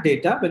fat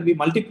data, when we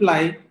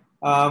multiply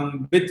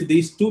with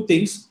these two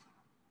things,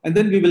 and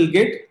then we will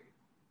get,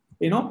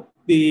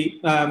 the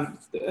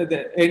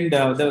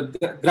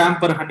gram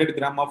per 100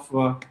 gram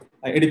of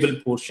edible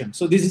portion.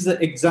 So this is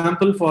an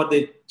example for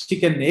the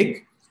chicken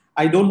egg.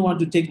 I don't want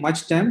to take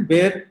much time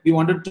where we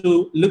wanted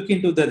to look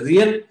into the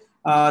real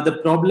the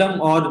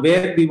problem, or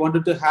where we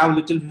wanted to have a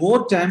little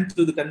more time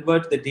to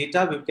convert the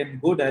data. We can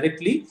go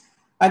directly.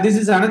 And this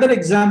is another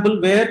example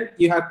where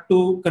you have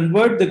to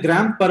convert the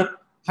gram per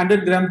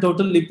 100 gram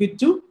total lipid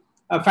to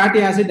fatty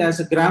acid as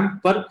a gram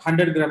per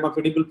 100 gram of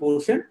edible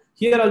portion.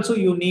 Here also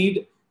you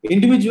need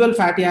individual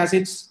fatty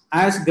acids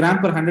as gram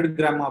per 100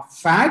 gram of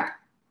fat,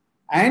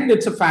 and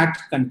it's a fat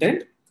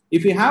content.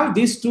 If you have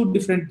these two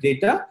different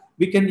data,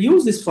 we can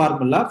use this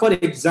formula. For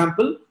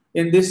example,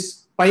 in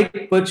this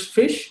pike perch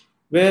fish,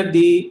 where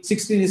the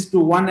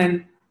 16:1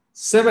 and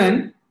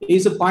 7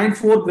 is a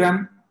 0.4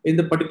 gram in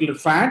the particular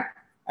fat.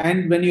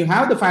 And when you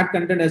have the fat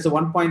content as a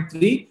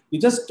 1.3, you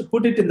just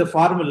put it in the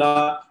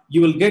formula,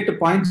 you will get a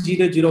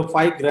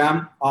 0.005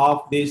 gram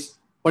of this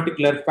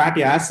particular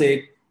fatty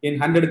acid in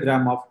 100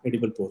 gram of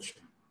edible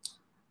portion.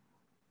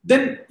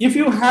 Then if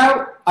you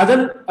have other,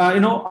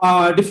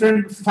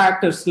 different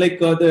factors, like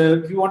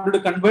if you wanted to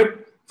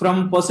convert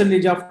from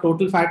percentage of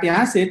total fatty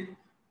acid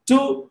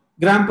to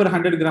gram per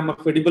 100 gram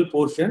of edible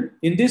portion,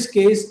 in this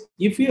case,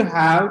 if you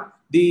have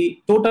the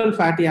total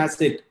fatty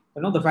acid,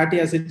 the fatty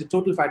acid, the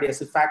total fatty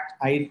acid fact,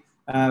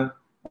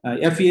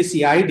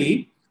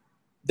 FACID,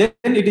 then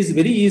it is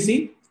very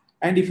easy.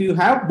 And if you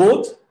have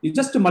both, you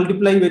just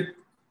multiply with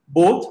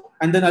both,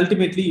 and then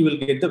ultimately you will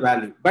get the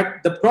value.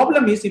 But the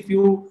problem is, if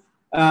you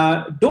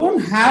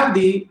don't have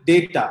the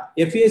data,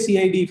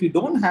 FACID, if you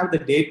don't have the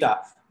data,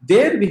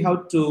 there we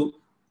have to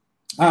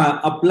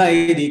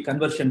apply the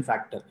conversion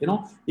factor.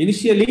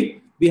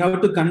 Initially we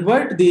have to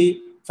convert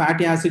the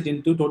fatty acid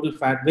into total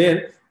fat,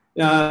 where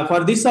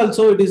For this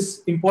also, it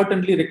is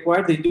importantly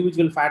required the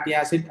individual fatty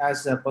acid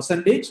as a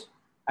percentage,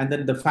 and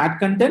then the fat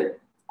content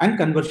and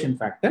conversion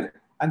factor.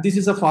 And this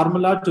is a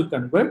formula to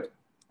convert.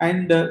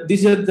 And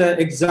these are the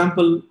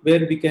example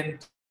where we can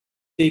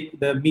take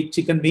the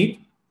chicken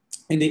meat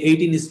in the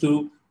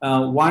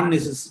 18:1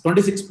 is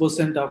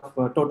 26% of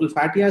total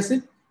fatty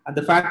acid, and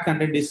the fat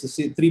content is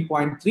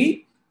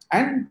 3.3,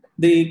 and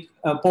the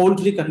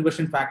poultry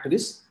conversion factor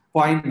is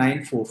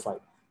 0.945.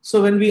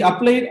 So when we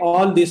applied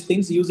all these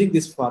things using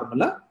this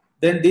formula,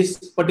 then this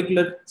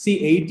particular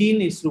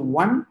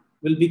C18:1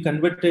 will be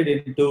converted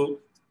into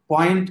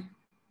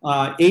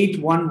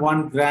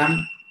 0.811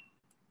 gram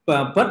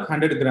per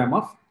 100 gram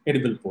of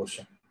edible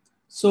portion.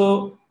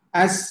 So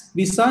as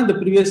we saw in the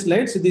previous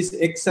slides, this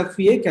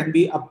XFA can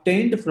be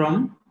obtained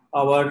from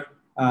our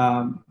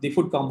the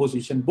food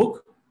composition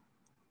book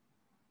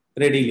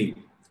readily.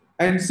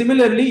 And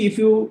similarly, if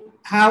you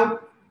are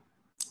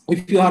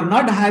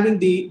not having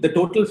the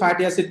total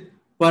fatty acid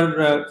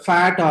per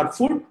fat or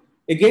food,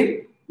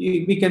 again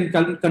we can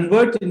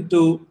convert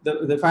into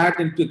the fat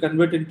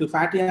convert into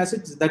fatty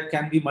acids that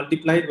can be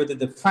multiplied with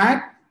the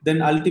fat. Then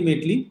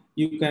ultimately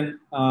you can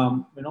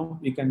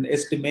you can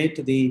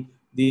estimate the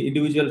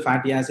individual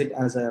fatty acid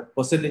as a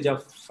percentage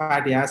of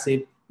fatty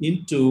acid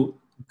into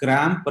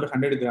gram per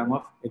 100 gram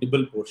of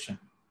edible portion.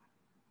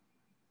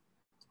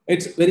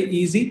 It's very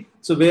easy.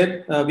 So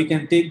where we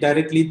can take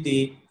directly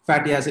the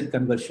fatty acid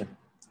conversion.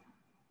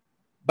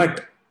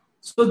 But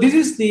so this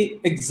is the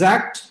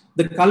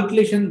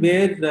calculation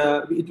where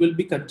it will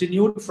be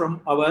continued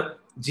from our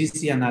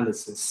GC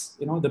analysis.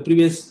 The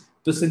previous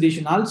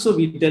presentation also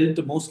we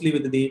dealt mostly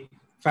with the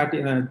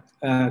fatty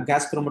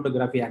gas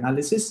chromatography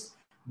analysis,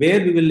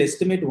 where we will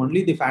estimate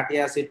only the fatty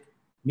acid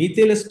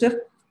methyl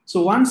ester.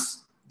 So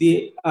once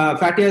the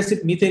fatty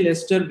acid methyl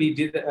ester we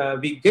get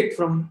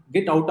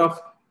out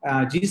of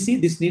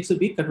GC, this needs to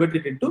be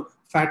converted into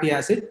fatty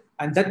acid,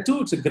 and that too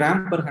it's a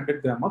gram per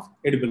 100 gram of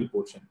edible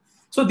portion.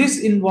 So this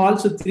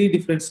involves 3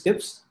 different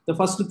steps. The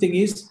first thing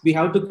is we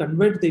have to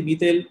convert the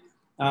methyl,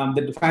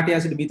 the fatty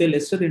acid methyl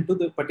ester into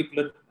the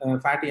particular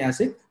fatty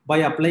acid by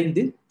applying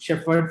the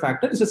Shepard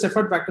factor. So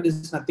Shepard factor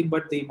is nothing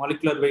but the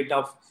molecular weight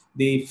of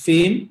the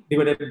FAM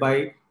divided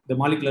by the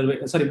molecular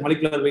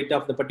weight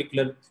of the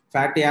particular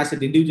fatty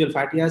acid, individual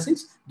fatty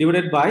acids,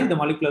 divided by the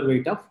molecular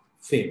weight of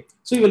FAM.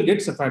 So you will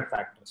get Shepard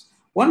factors.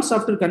 Once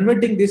after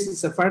converting this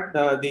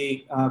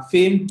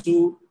FAM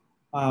to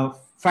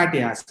fatty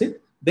acid,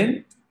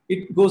 then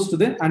it goes to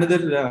the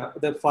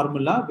the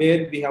formula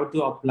where we have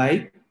to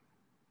apply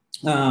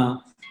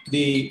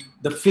the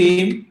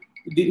FAM.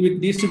 It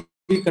needs to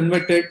be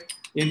converted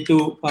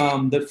into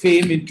the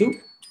FAM into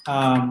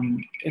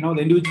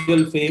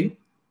the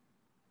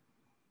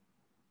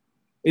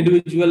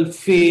individual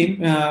FAM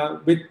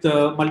with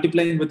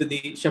multiplying with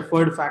the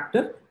Shepard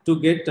factor to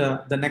get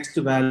the next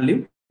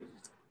value.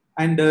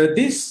 And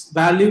this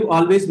value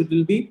always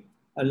will be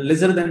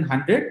lesser than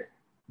 100,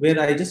 where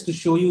I just to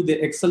show you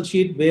the Excel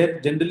sheet where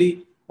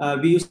generally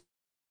we used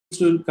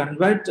to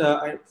convert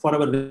for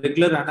our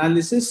regular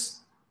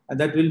analysis, and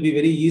that will be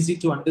very easy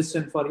to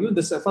understand for you.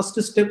 This first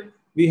step,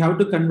 we have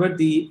to convert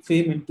the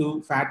FAM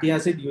into fatty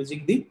acid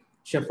using the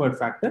Shepard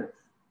factor,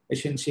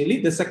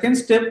 essentially. The second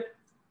step,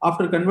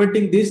 after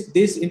converting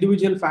these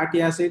individual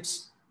fatty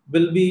acids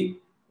will be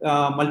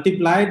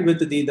multiplied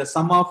with the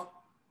sum of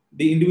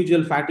the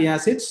individual fatty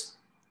acids.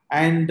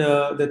 And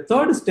the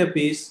third step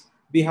is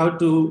we have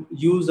to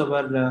use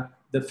our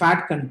the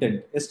fat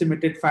content,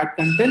 estimated fat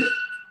content,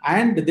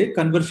 and the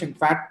conversion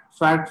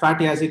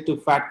fatty acid to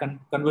fat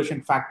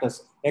conversion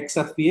factors,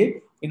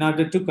 XFA, in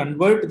order to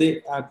convert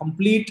the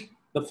complete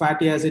the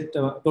fatty acid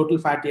total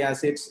fatty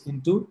acids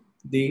into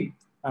the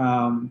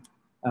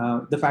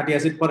fatty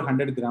acid per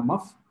 100 gram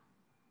of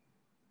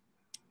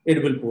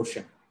edible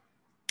portion.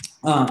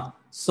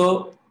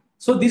 So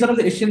these are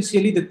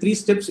essentially the 3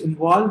 steps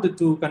involved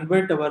to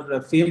convert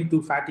our FAM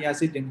to fatty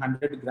acid in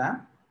 100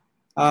 gram.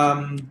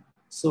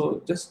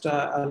 So just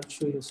I'll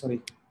show you.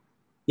 Sorry.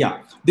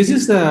 Yeah, this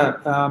is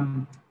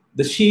the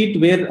sheet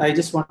where I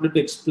just wanted to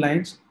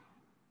explain.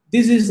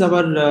 This is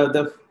our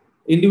the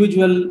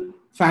individual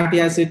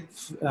fatty acid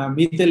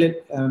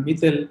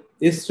methyl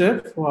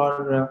ester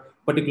for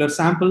particular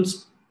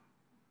samples,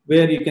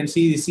 where you can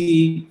see the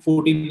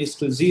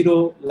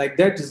C14:0 like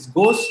that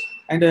goes,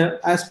 and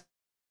as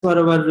for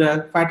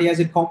our fatty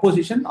acid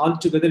composition,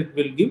 altogether it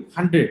will give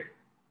 100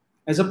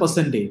 as a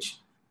percentage.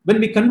 When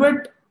we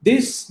convert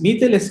this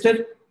methyl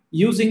ester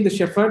using the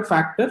Shepard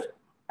factor,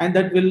 and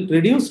that will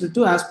reduce it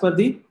to as per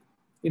the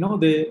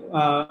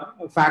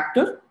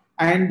factor,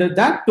 and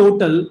that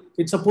total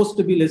it's supposed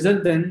to be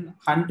lesser than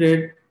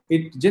 100.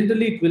 It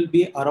will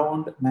be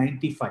around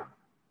 95.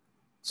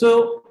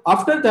 So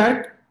after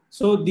that,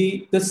 so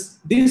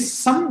this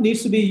sum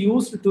needs to be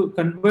used to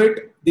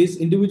convert these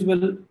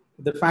individual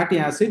the fatty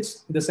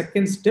acids in the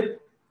second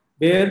step,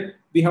 where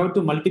we have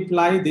to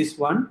multiply this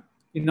one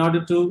in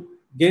order to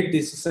get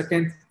this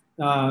second,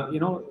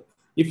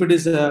 if it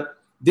is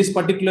this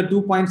particular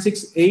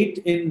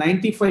 2.68 in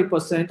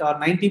 95% or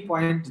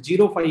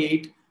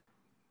 90.058,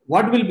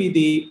 what will be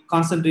the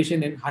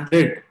concentration in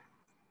 100%.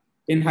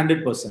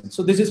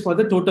 So this is for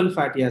the total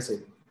fatty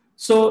acid.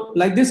 So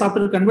like this,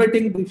 after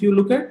converting, if you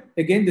look at,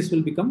 again, this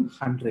will become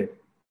 100.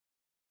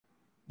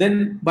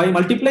 Then by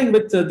multiplying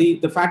with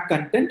the fat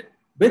content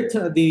with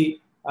the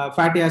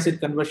fatty acid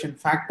conversion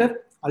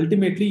factor,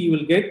 ultimately you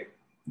will get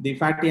the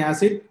fatty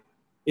acid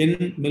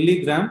in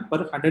milligram per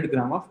 100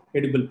 gram of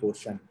edible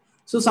portion.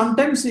 So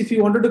sometimes if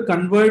you wanted to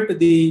convert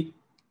the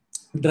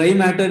dry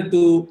matter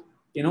to,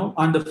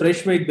 on the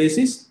fresh weight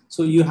basis,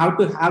 so you have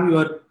to have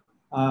your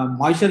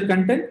moisture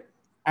content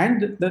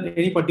and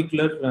any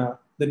particular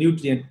the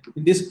nutrient,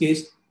 in this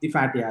case the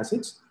fatty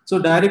acids. So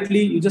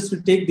directly you just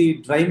take the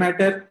dry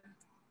matter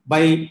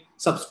by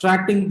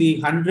subtracting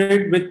the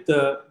 100 with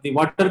the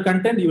water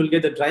content, you will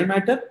get the dry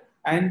matter.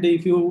 And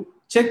if you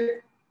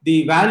check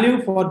the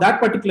value for that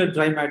particular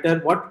dry matter,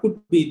 what could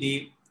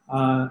be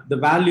the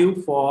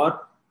value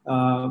for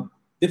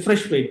the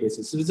fresh weight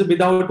basis, which is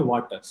without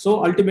water.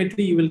 So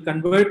ultimately you will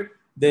convert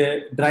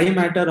the dry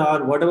matter,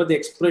 or whatever the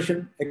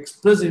expression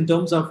expressed in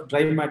terms of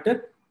dry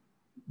matter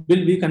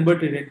will be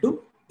converted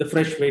into the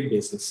fresh weight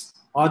basis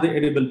or the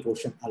edible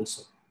portion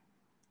also.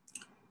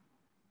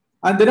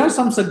 And there are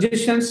some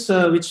suggestions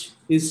which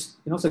is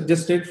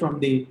suggested from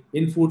the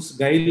INFOODS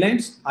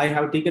guidelines. I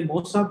have taken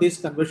most of these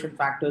conversion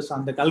factors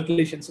on the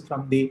calculations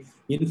from the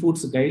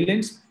INFOODS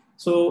guidelines.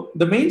 So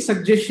the main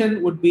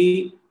suggestion would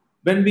be,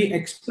 when we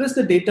express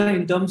the data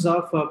in terms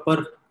of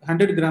per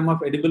 100 gram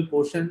of edible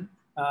portion,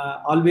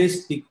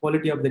 always the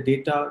quality of the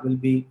data will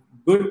be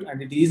good,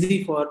 and it is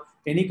easy for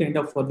any kind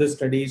of further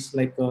studies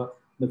like the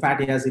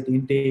fatty acid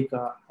intake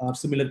or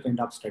similar kind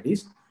of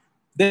studies.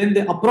 Then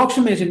the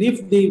approximation,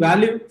 if the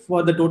value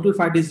for the total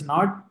fat is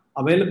not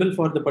available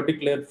for the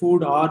particular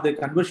food, or the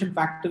conversion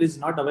factor is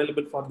not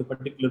available for the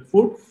particular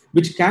food,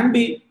 which can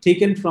be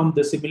taken from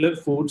the similar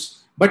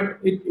foods, but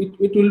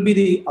it will be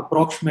the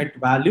approximate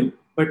value,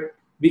 but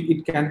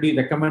it can be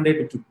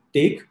recommended to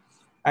take.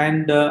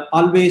 And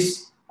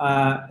always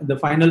the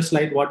final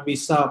slide, what we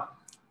saw,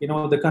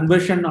 the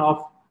conversion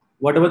of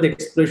whatever the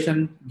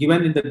expression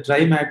given in the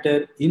dry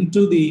matter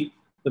into the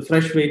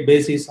fresh weight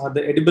basis or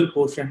the edible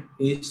portion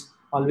is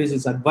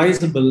always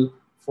advisable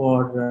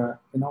for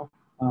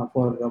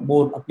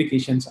more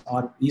applications,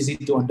 or easy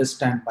to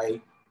understand by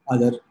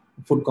other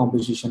food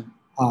composition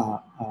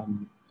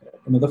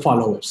the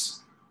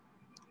followers.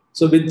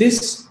 So with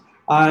this,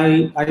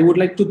 I would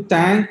like to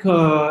thank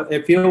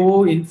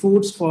FAO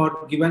INFOODS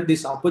for giving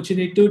this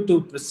opportunity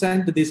to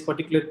present this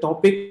particular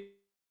topic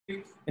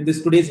in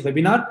this today's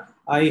webinar.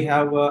 I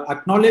have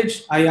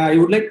acknowledged, I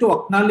would like to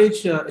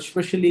acknowledge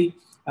especially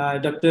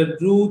Dr.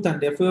 Ruth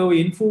and FAO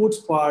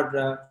INFOODS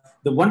for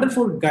the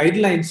wonderful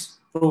guidelines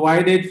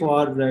provided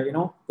for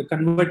the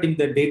converting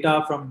the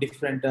data from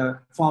different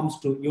forms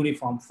to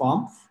uniform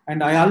form.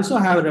 And I also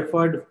have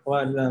referred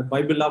for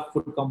Bible of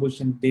Food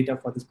Composition data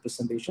for this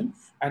presentation.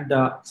 And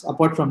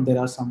apart from, there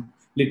are some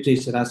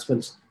literature as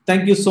well.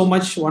 Thank you so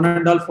much, one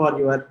and all, for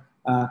your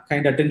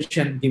kind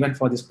attention given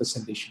for this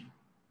presentation.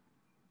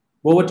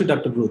 Over to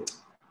Dr. Ruth.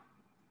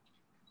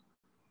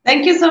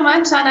 Thank you so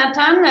much,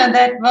 Jonathan.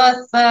 That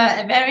was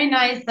a very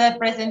nice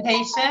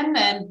presentation,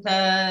 and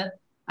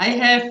I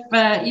have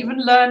even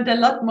learned a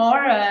lot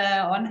more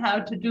on how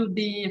to do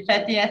the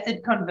fatty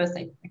acid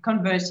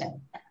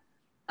conversion.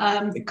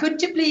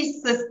 Could you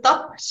please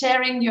stop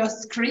sharing your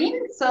screen?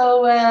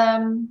 So,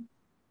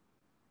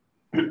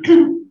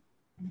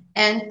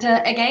 and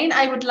again,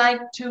 I would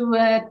like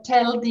to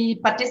tell the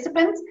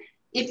participants,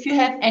 if you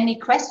have any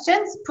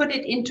questions, put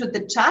it into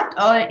the chat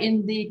or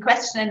in the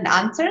question and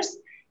answers.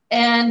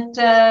 And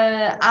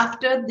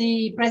after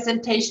the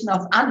presentation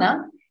of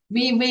Anna,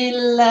 we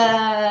will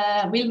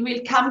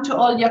come to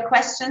all your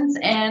questions,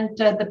 and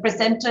the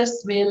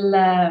presenters will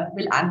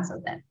answer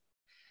them.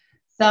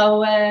 So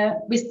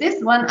with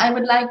this one, I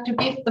would like to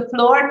give the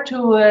floor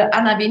to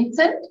Anna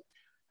Vincent,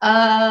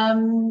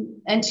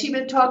 and she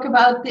will talk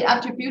about the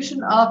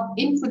attribution of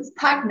INFOODS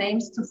tag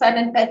names to fat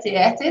and fatty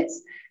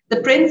acids,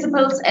 the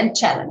principles and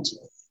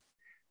challenges.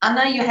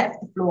 Anna, you have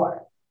the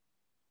floor.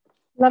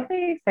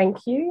 Lovely,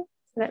 thank you.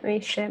 Let me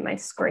share my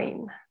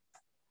screen.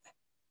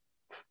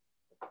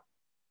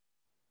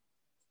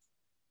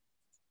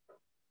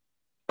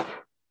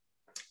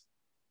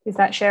 Is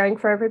that sharing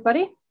for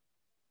everybody?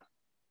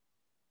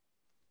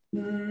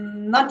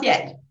 Not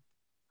yet.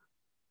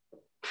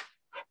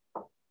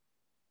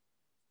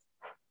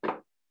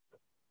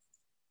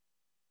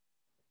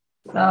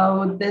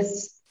 So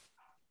this,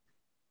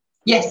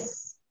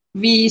 yes,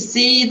 we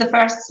see the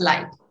first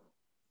slide.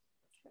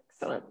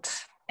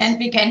 Excellent. And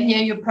we can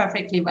hear you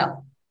perfectly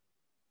well.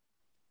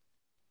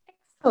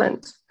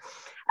 Excellent.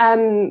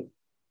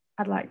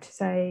 I'd like to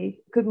say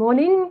good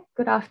morning,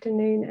 good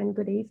afternoon, and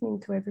good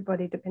evening to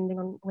everybody, depending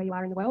on where you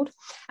are in the world.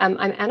 I'm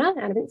Anna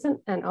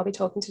Vincent, and I'll be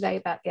talking today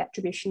about the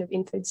attribution of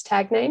INFOODS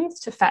tag names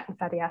to fat and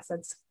fatty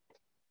acids.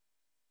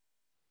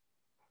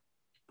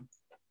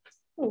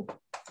 Ooh.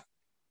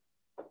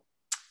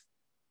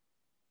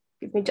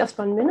 Give me just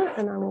 1 minute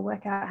and I will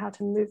work out how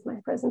to move my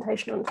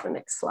presentation onto the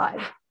next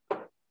slide.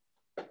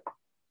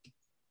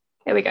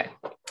 There we go.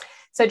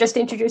 So just to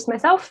introduce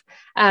myself,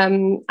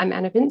 I'm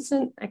Anna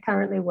Vincent. I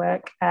currently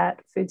work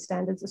at Food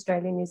Standards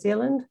Australia New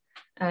Zealand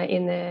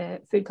in the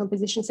food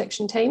composition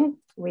section team.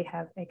 We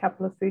have a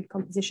couple of food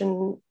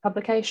composition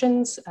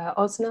publications,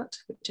 AusNut,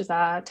 which is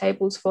our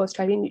tables for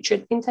Australian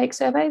nutrient intake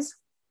surveys,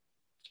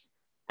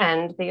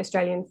 and the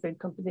Australian Food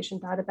Composition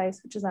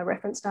Database, which is our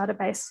reference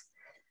database.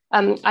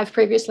 I've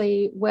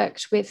previously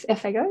worked with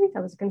FAO. I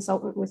was a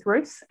consultant with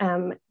Ruth,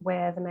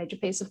 where the major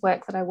piece of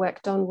work that I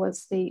worked on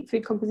was the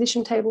food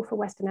composition table for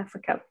Western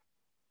Africa.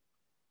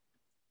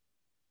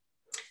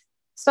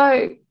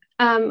 So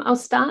I'll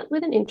start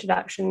with an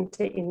introduction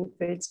to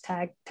INFOODS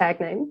tag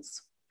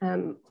names.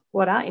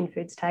 What are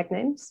INFOODS tag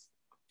names?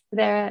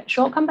 They're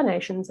short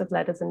combinations of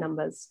letters and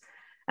numbers.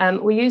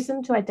 We use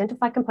them to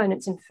identify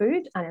components in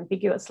food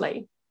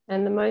unambiguously.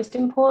 And the most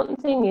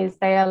important thing is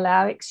they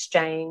allow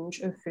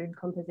exchange of food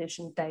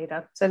composition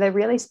data. So they're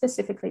really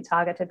specifically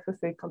targeted for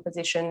food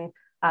composition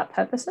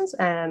purposes.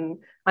 I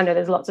know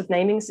there's lots of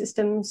naming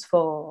systems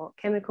for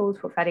chemicals,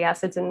 for fatty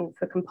acids, and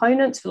for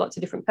components for lots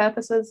of different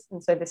purposes.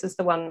 And so this is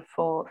the one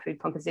for food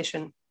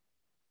composition.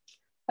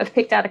 I've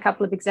picked out a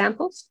couple of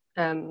examples.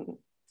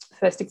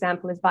 First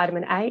example is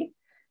vitamin A.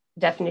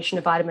 The definition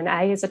of vitamin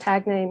A as a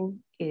tag name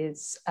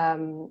is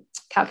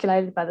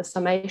calculated by the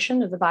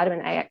summation of the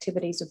vitamin A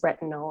activities of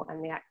retinol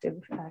and the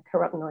active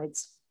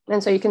carotenoids.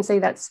 And so you can see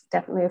that's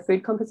definitely a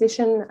food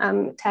composition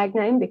tag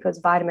name, because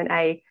vitamin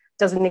A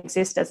doesn't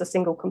exist as a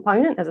single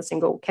component, as a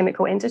single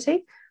chemical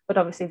entity, but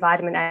obviously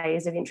vitamin A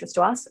is of interest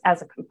to us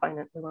as a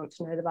component. We want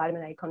to know the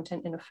vitamin A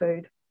content in a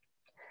food.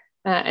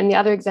 And the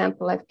other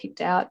example I've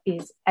picked out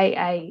is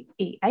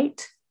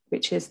AAE8,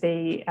 which is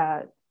the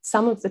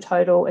sum of the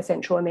total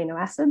essential amino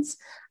acids,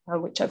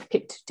 which I've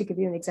picked to give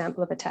you an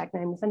example of a tag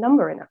name with a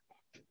number in it.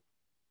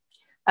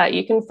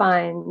 You can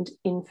find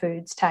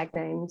INFOODS tag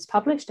names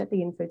published at the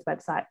INFOODS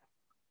website.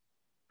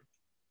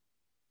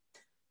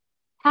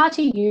 How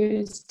to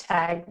use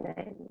tag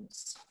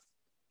names.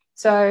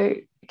 So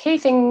the key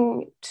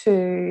thing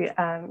to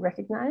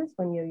recognize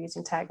when you're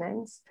using tag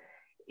names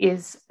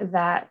is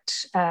that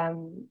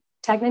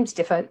tag names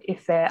differ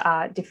if there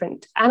are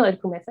different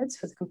analytical methods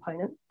for the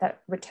component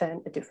that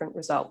return a different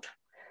result.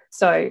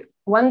 So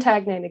one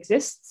tag name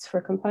exists for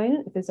a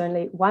component if there's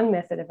only one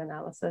method of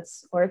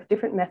analysis, or if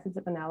different methods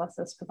of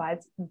analysis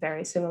provides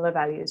very similar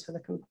values for the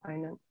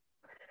component.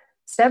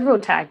 Several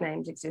tag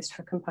names exist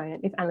for a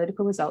component if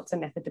analytical results are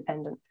method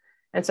dependent.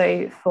 And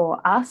so for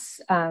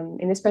us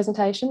in this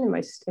presentation, the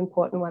most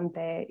important one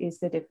there is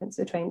the difference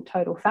between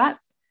total fat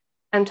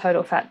and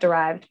total fat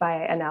derived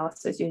by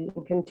analysis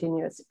using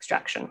continuous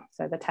extraction.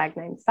 So the tag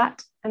name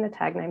fat and the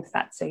tag name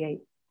fat CE.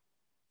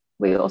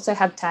 We also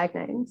have tag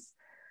names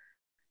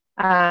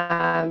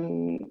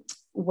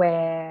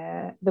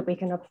where that we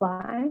can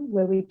apply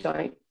where we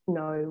don't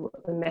know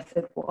what the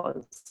method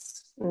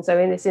was. And so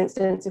in this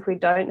instance, if we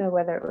don't know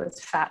whether it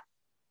was fat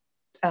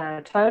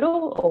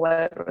total or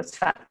whether it was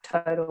fat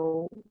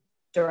total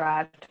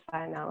derived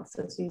by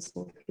analysis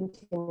using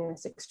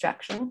continuous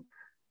extraction,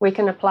 we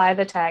can apply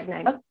the tag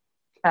name,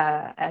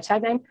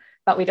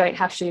 but we don't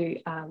have to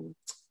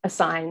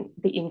assign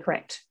the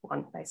incorrect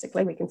one,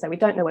 basically. We can say we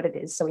don't know what it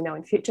is, so we know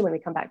in future when we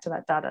come back to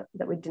that data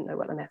that we didn't know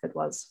what the method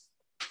was.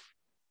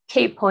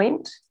 Key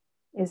point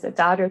is that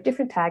data of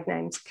different tag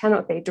names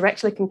cannot be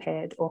directly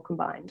compared or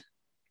combined.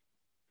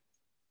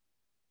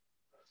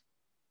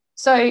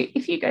 So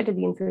if you go to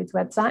the INFOODS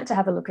website to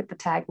have a look at the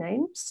tag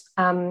names,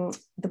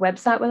 the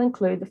website will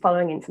include the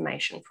following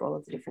information for all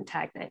of the different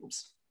tag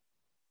names.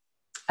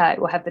 It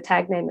will have the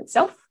tag name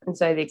itself. And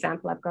so the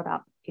example I've got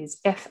up is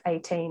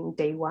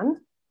F18D1.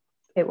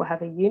 It will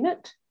have a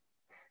unit.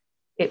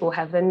 It will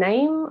have a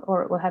name,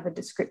 or it will have a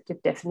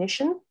descriptive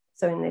definition.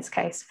 So in this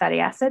case, fatty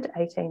acid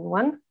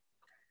 18.1.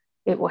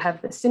 It will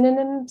have the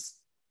synonyms,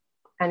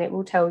 and it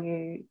will tell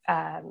you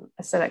a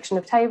selection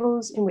of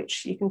tables in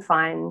which you can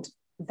find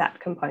that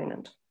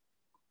component.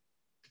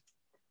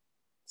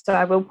 So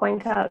I will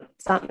point out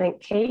something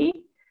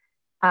key.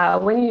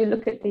 When you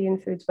look at the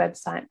INFOODS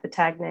website, the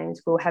tag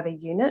names will have a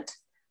unit,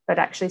 but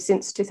actually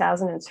since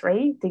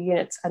 2003, the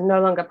units are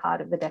no longer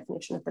part of the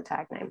definition of the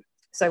tag name.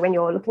 So when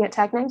you're looking at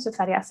tag names of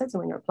fatty acids and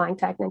when you're applying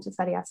tag names of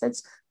fatty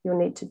acids, you'll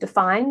need to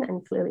define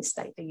and clearly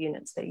state the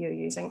units that you're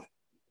using.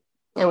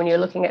 And when you're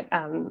looking at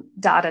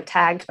data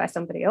tagged by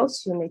somebody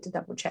else, you'll need to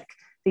double check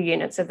the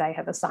units that they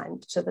have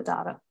assigned to the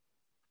data.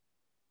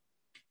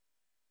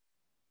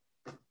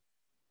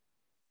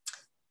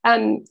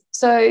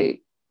 So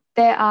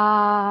there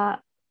are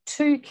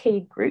two key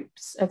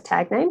groups of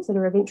tag names that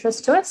are of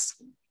interest to us.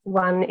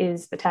 One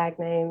is the tag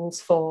names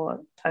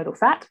for total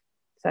fat.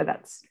 So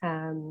that's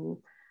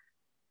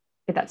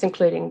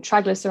including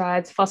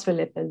triglycerides,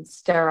 phospholipids,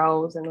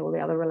 sterols, and all the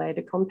other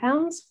related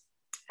compounds.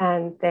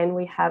 And then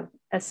we have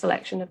a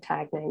selection of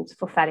tag names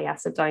for fatty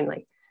acids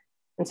only.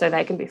 And so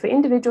they can be for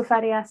individual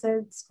fatty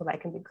acids, or they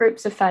can be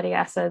groups of fatty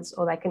acids,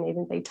 or they can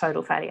even be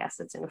total fatty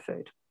acids in a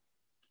food.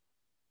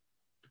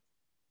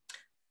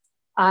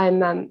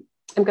 I'm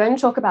I'm going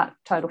to talk about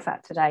total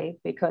fat today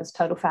because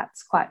total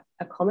fat's quite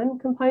a common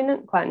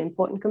component, quite an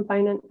important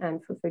component,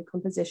 and for food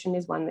composition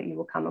is one that you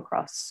will come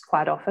across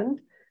quite often.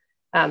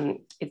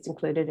 It's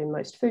included in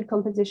most food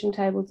composition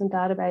tables and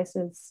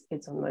databases.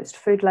 It's on most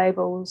food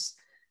labels,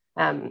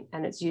 and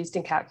it's used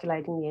in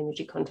calculating the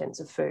energy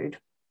contents of food.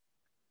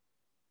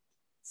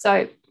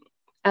 So,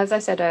 as I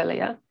said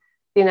earlier,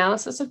 the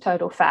analysis of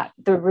total fat,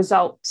 the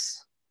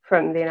results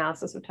from the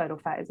analysis of total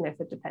fat is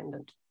method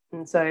dependent.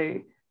 And so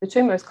the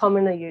two most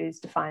commonly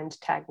used defined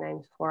tag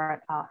names for it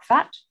are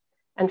FAT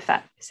and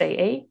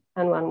FAT-CE,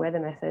 and one where the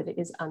method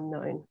is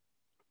unknown.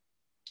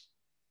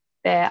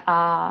 There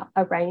are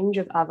a range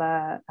of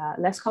other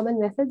less common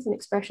methods and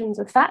expressions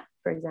of fat,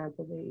 for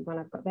example, the one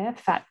I've got there,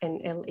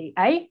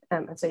 FAT-NLEA,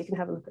 and so you can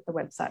have a look at the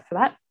website for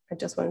that. I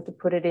just wanted to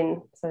put it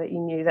in so that you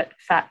knew that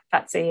FAT,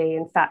 FAT-CE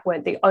and FAT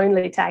weren't the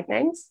only tag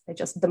names, they're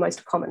just the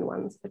most common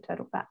ones for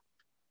total fat.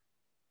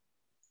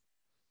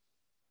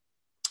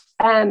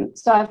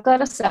 So I've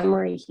got a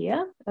summary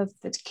here of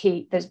the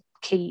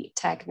key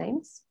tag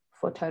names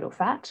for total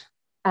fat.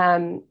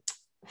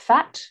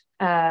 FAT,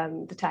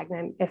 the tag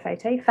name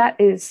FAT, FAT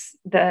is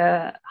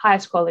the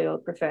highest quality or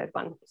preferred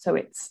one. So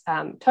it's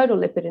total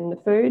lipid in the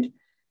food.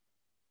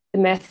 The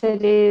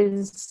method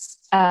is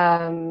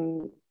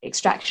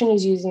extraction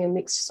is using a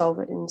mixed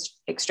solvent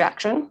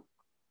extraction.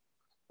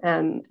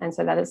 And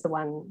so that is the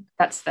one,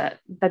 that's the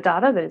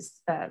data that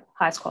is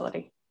highest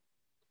quality.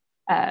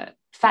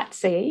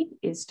 FAT-CE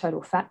is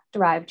total fat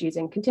derived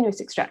using continuous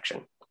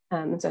extraction.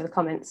 And so the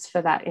comments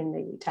for that in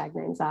the tag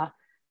names are,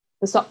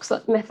 the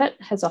Soxhlet method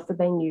has often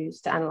been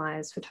used to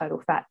analyse for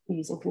total fat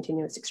using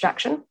continuous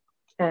extraction.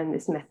 And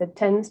this method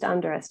tends to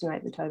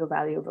underestimate the total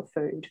value of a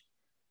food.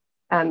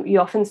 You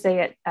often see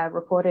it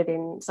reported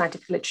in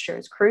scientific literature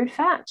as crude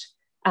fat.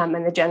 And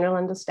the general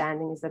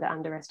understanding is that it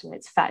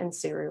underestimates fat in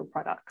cereal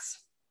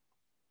products.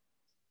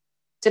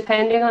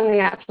 Depending on the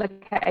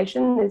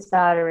application, this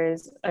data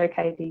is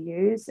okay to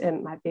use.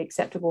 It might be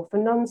acceptable for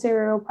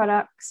non-cereal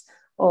products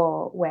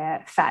or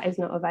where fat is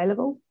not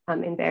available.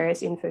 In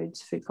various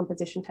INFOODS food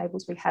composition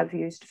tables, we have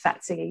used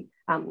FAT-CE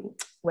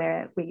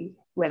where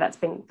that's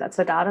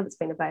the data that's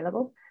been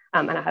available.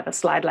 And I have a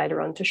slide later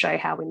on to show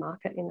how we mark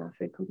it in our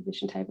food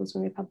composition tables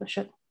when we publish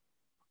it.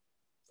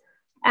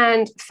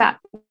 And fat,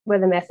 where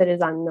the method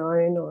is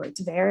unknown or it's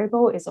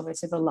variable, is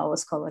obviously the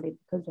lowest quality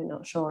because we're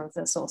not sure of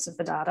the source of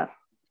the data.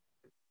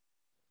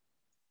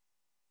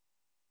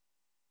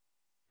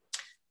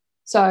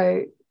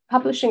 So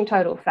publishing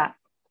total fat.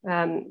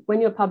 When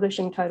you're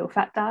publishing total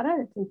fat data,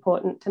 it's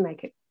important to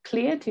make it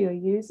clear to your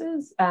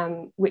users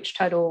which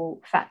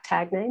total fat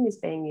tag name is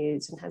being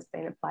used and has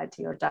been applied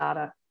to your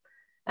data.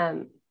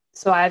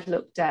 So I've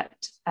looked at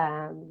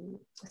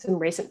some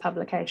recent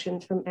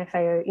publications from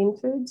FAO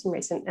INFOODS, some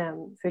recent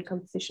food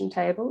composition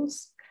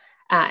tables.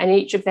 And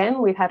each of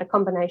them, we've had a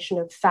combination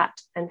of FAT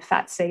and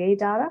FAT-CE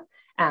data,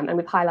 and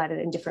we've highlighted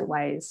it in different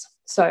ways.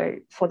 So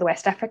for the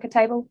West Africa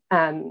table,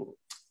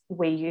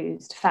 we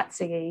used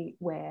FAT-CE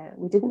where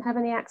we didn't have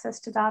any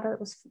access to data that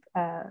was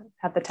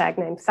had the tag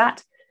name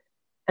FAT,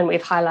 and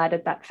we've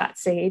highlighted that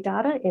FAT-CE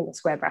data in the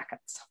square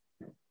brackets.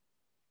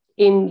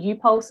 In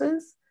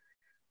UPulses,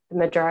 the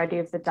majority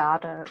of the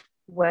data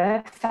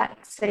were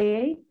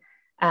FAT-CE,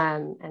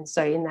 and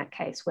so in that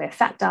case where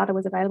FAT data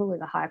was available, where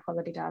the higher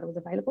quality data was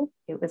available,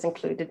 it was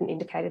included and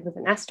indicated with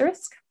an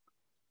asterisk.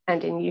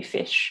 And in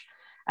UFish,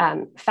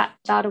 FAT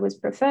data was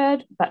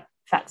preferred, but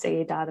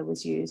FAT-CE data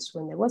was used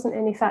when there wasn't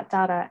any FAT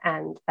data,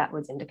 and that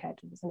was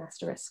indicated as an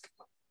asterisk.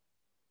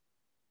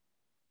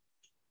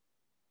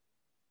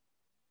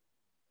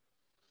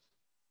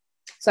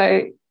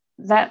 So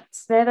they're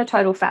the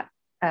total fat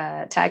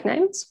tag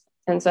names.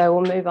 And so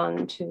we'll move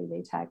on to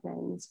the tag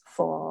names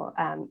for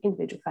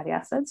individual fatty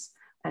acids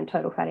and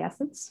total fatty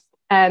acids.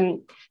 So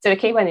the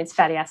key one is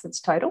fatty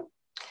acids total,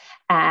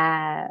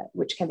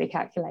 which can be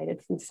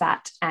calculated from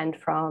fat and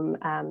from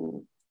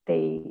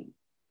the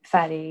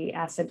fatty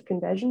acid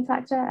conversion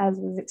factor, as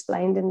was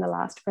explained in the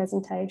last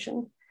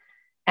presentation.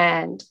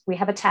 And we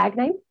have a tag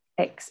name,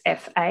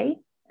 XFA,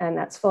 and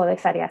that's for the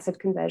fatty acid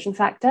conversion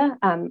factor.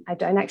 I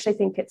don't actually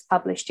think it's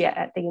published yet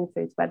at the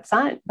INFOODS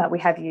website, but we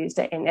have used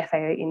it in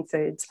FAO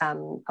INFOODS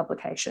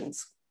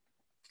publications.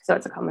 So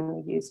it's a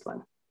commonly used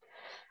one.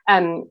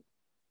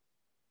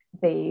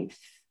 The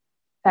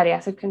fatty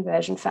acid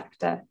conversion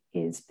factor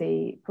is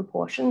the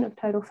proportion of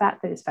total fat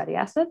that is fatty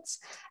acids,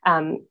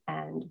 and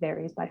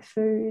varies by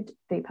food.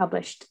 The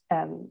published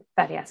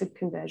fatty acid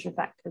conversion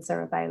factors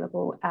are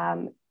available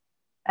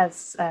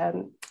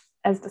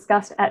as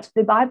discussed at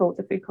the Bible,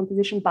 the Food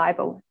Composition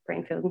Bible,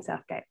 Greenfield and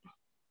Southgate.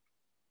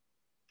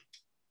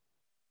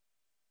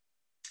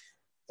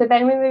 So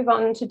then we move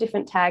on to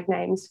different tag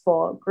names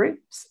for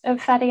groups of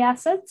fatty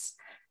acids.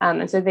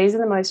 And so these are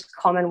the most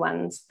common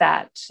ones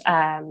that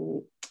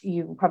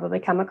you will probably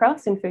come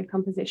across in food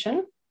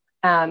composition.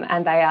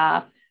 And they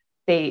are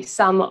the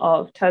sum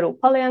of total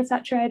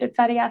polyunsaturated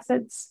fatty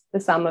acids, the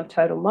sum of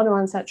total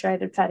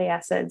monounsaturated fatty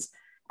acids,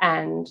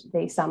 and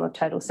the sum of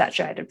total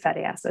saturated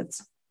fatty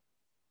acids.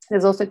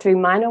 There's also two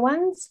minor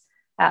ones,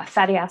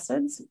 Fatty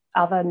acids,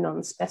 other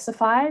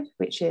non-specified,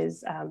 which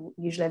is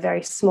usually a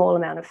very small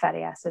amount of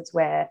fatty acids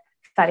where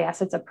fatty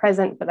acids are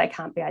present, but they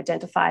can't be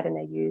identified, and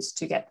they're used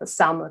to get the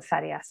sum of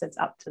fatty acids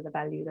up to the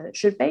value that it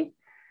should be.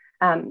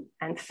 And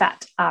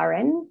fat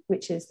RN,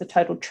 which is the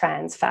total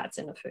trans fats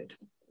in a food.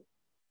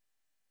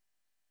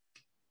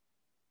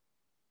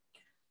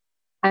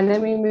 And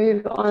then we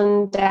move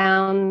on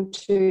down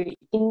to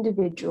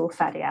individual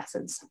fatty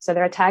acids. So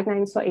there are tag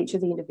names for each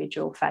of the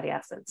individual fatty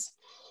acids.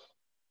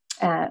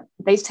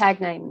 These tag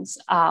names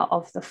are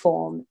of the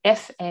form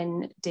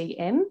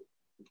FNDM,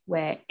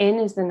 where N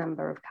is the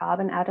number of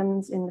carbon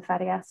atoms in the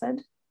fatty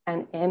acid,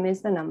 and M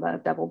is the number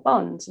of double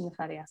bonds in the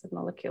fatty acid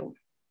molecule.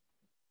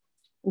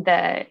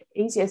 The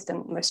easiest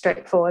and most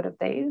straightforward of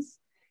these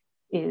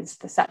is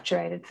the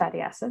saturated fatty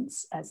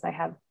acids, as they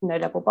have no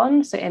double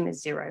bonds, so M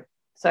is 0.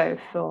 So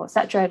for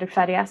saturated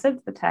fatty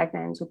acids, the tag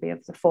names will be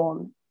of the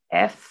form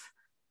F,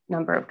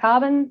 number of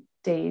carbon,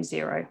 D,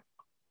 0.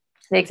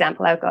 The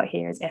example I've got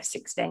here is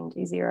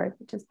F16D0,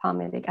 which is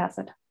palmitic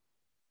acid.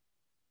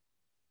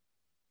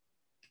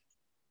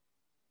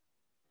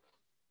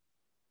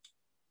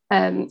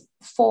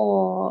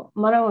 For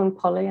mono and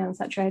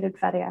polyunsaturated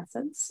fatty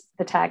acids,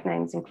 the tag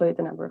names include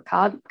the number of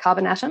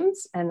carbon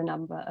atoms and the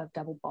number of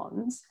double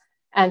bonds.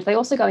 And they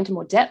also go into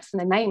more depth, and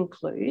they may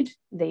include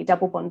the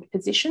double bond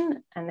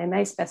position, and they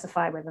may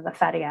specify whether the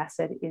fatty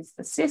acid is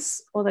the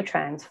cis or the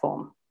trans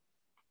form.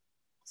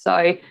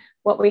 So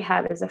what we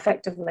have is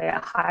effectively a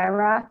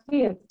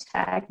hierarchy of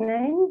tag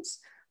names,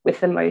 with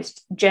the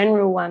most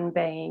general one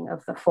being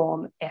of the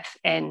form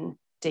FNDM,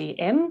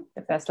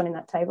 the first one in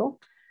that table,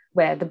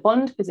 where the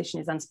bond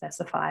position is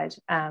unspecified.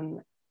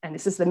 And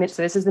this is the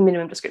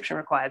minimum description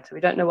required. So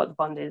we don't know what the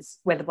bond is,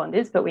 where the bond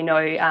is, but we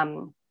know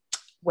how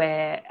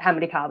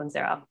many carbons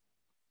there are.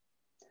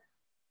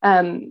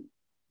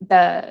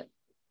 The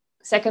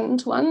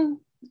second one,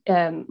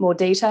 more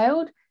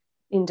detailed,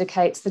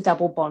 indicates the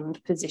double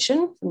bond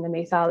position from the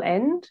methyl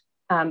end,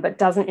 but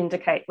doesn't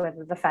indicate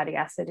whether the fatty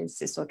acid is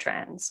cis or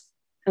trans.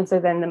 And so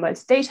then the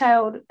most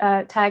detailed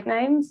tag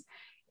names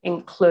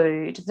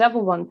include the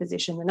double bond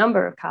position, the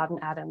number of carbon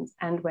atoms,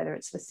 and whether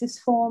it's the cis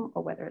form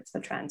or whether it's the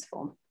trans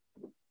form.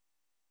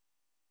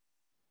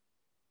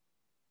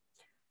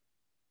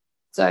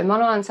 So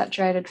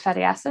monounsaturated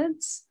fatty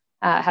acids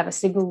have a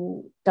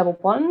single double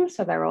bond,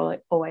 so they're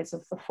always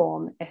of the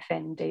form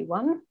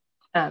FND1.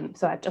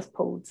 So I've just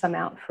pulled some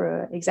out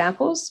for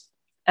examples.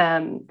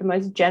 The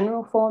most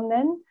general form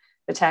then,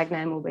 the tag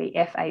name will be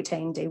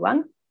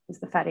F18D1, is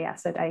the fatty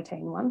acid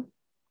 18,1.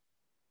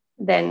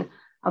 Then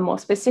a more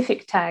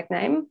specific tag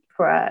name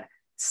for a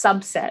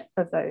subset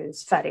of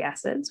those fatty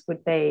acids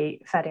would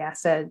be fatty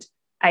acid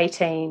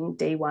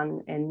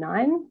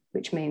 18D1N9,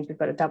 which means we've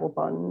got a double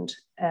bond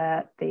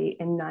at the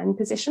N9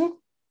 position.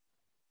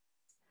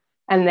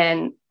 And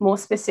then more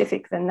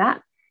specific than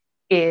that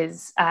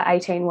is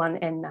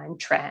 18,1N9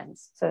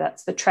 trans. So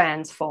that's the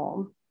trans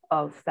form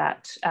of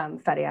that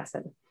fatty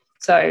acid.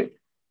 So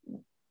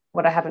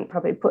what I haven't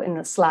probably put in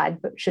the slide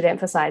but should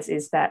emphasize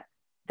is that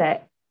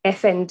the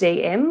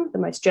FNDM, the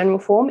most general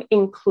form,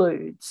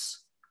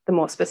 includes the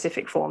more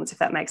specific forms, if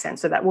that makes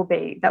sense. So that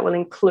will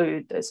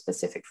include those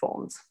specific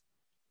forms.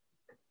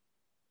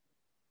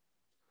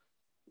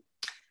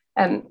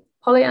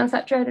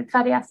 Polyunsaturated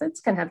fatty acids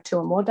can have 2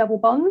 or more double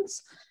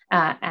bonds,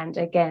 and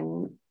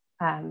again,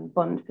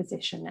 bond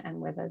position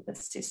and whether the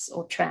cis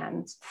or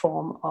trans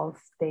form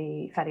of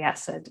the fatty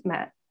acid,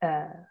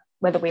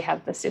 whether we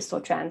have the cis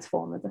or trans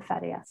form of the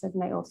fatty acid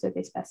may also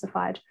be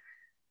specified.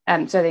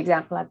 So the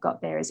example I've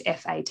got there is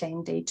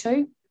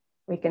F18D2.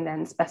 We can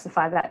then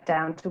specify that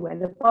down to where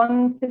the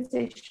bond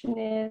position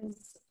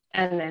is,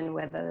 and then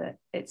whether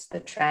it's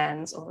the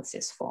trans or the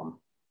cis form.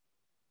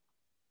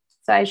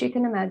 So as you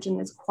can imagine,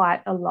 there's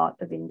quite a lot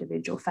of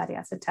individual fatty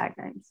acid tag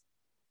names.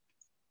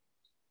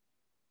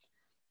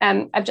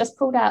 I've just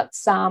pulled out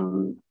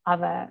some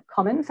other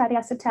common fatty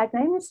acid tag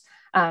names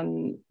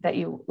that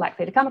you're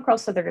likely to come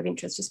across, so they're of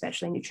interest,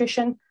 especially in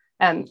nutrition.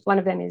 One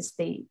of them is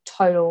the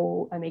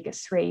total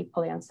omega-3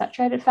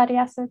 polyunsaturated fatty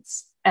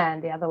acids,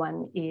 and the other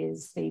one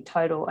is the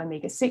total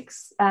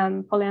omega-6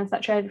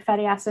 polyunsaturated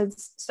fatty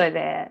acids. So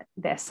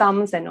they're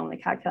sums, they're normally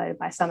calculated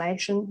by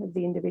summation of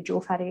the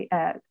individual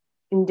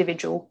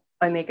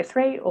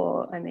omega-3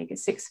 or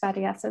omega-6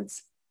 fatty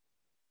acids.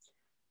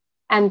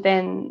 And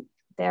then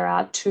there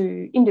are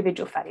 2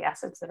 individual fatty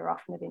acids that are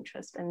often of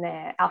interest, and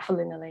they're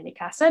alpha-linolenic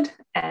acid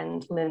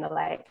and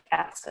linoleic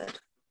acid.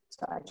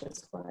 So I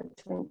just wanted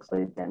to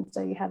include them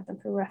so you have them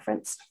for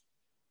reference.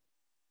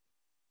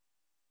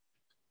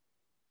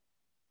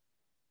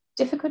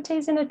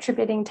 Difficulties in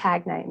attributing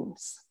tag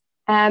names.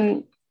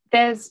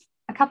 There's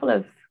a couple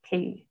of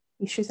key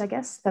issues, I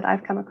guess, that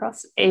I've come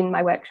across in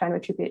my work trying to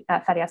attribute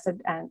fatty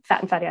acid and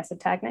fat and fatty acid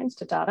tag names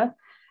to data.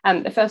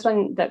 The first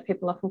one that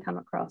people often come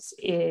across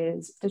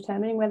is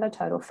determining whether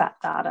total fat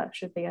data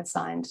should be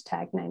assigned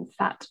tag name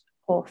fat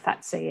or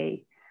fat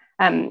CE.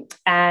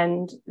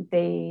 And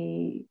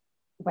the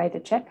way to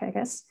check, I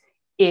guess,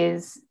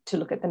 is to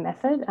look at the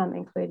method,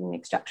 including the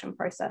extraction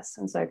process.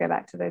 And so go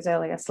back to those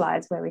earlier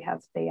slides where we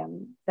have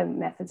the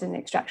methods in the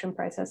extraction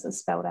processes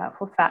spelled out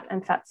for fat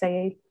and fat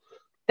CE.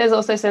 There's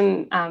also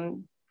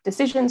some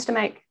decisions to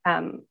make,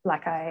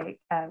 like I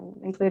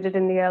included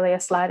in the earlier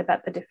slide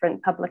about the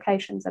different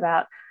publications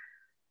about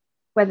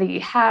whether you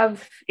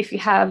have, if you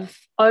have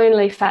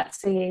only fat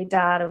CE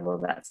data,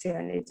 well, that's the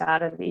only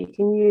data that you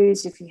can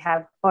use. If you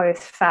have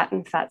both fat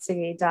and fat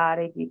CE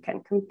data, you can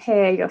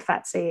compare your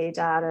fat CE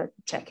data,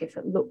 check if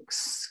it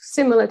looks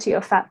similar to your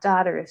fat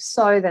data. If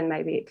so, then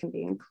maybe it can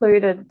be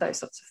included, those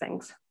sorts of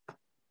things.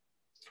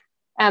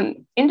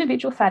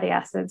 Individual fatty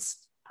acids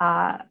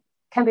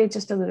can be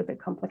just a little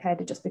bit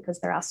complicated just because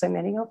there are so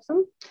many of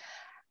them.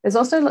 There's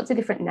also lots of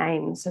different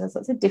names. So there's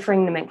lots of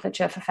differing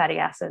nomenclature for fatty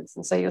acids.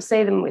 And so you'll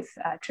see them with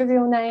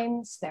trivial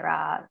names.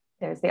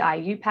 There's the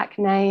IUPAC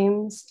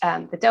names,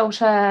 the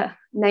delta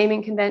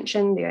naming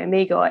convention, the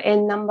omega or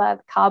N number,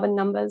 the carbon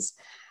numbers.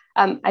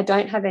 I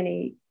don't have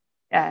any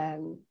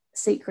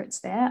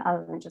secrets there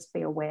other than just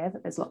be aware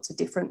that there's lots of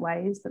different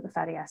ways that the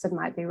fatty acid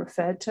might be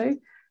referred to.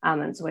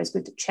 And it's always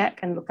good to check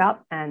and look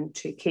up and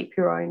to keep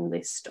your own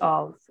list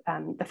of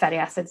the fatty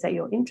acids that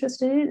you're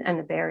interested in and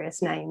the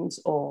various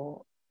names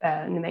or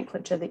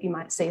nomenclature that you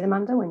might see them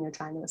under when you're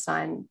trying to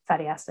assign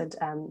fatty acid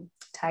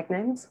tag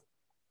names.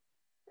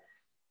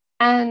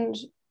 And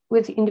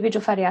with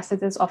individual fatty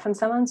acids, there's often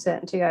some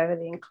uncertainty over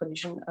the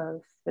inclusion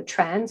of the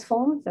trans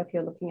form. So if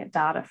you're looking at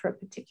data for a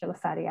particular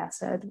fatty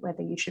acid,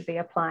 whether you should be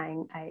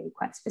applying a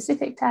quite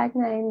specific tag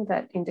name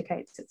that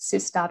indicates it's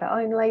cis data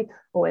only,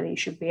 or whether you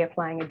should be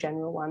applying a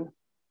general one.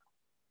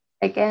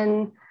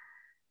 Again,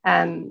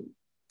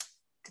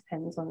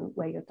 depends on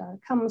where your data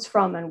comes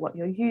from and what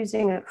you're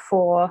using it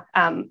for.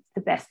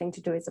 The best thing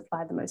to do is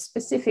apply the most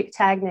specific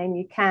tag name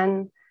you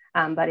can,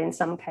 but in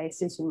some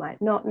cases you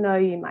might not know.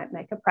 You might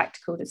make a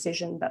practical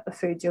decision that the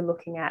foods you're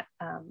looking at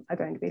are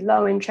going to be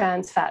low in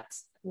trans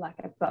fats, like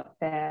I've got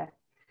there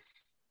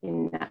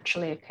in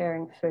naturally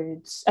occurring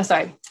foods,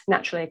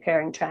 naturally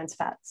occurring trans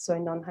fats. So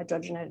in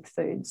non-hydrogenated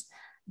foods,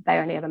 they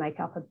only ever make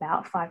up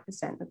about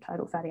 5% of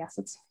total fatty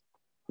acids.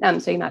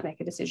 So you might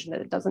make a decision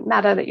that it doesn't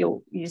matter, that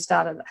you'll use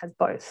data that has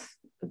both,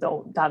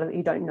 the data that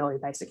you don't know.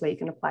 Basically, you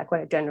can apply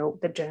quite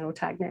the general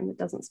tag name that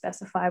doesn't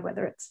specify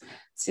whether it's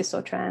cis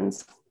or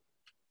trans.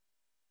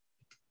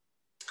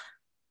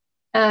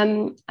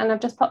 And I've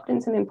just popped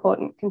in some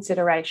important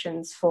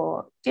considerations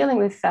for dealing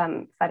with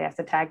fatty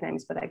acid tag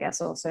names, but I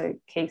guess also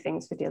key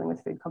things for dealing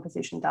with food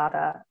composition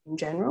data in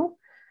general.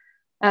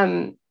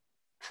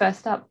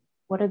 First up,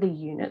 what are the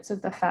units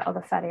of the fat or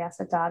the fatty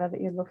acid data that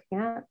you're looking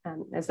at?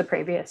 As the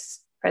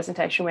previous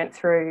presentation went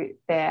through,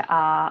 there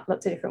are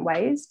lots of different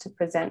ways to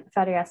present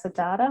fatty acid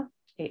data.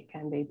 It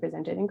can be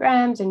presented in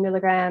grams, in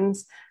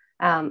milligrams.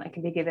 It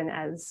can be given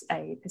as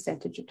a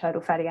percentage of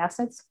total fatty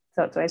acids.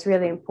 So it's always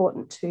really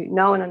important to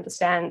know and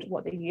understand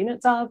what the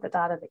units are of the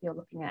data that you're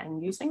looking at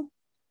and using.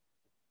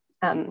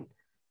 That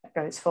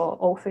goes for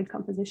all food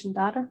composition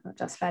data, not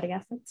just fatty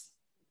acids.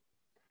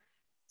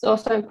 It's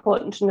also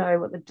important to know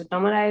what the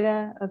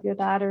denominator of your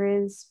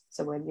data is.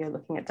 So whether you're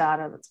looking at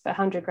data that's per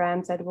 100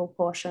 grams edible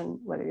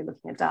portion, whether you're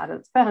looking at data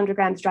that's per 100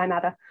 grams dry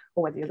matter,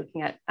 or whether you're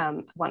looking at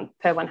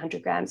per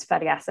 100 grams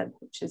fatty acid,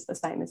 which is the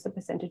same as the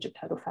percentage of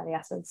total fatty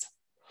acids.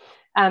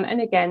 And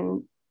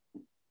again,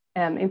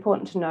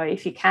 important to know,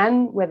 if you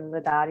can, whether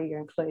the data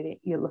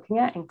you're looking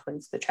at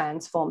includes the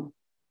trans form.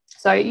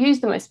 So use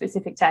the most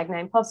specific tag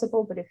name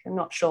possible, but if you're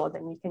not sure,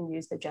 then you can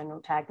use the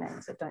general tag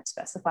names that don't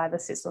specify the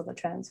cis or the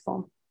trans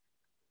form.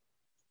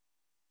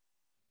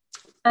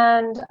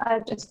 And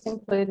I've just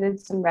included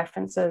some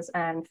references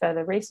and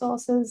further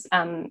resources.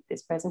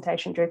 This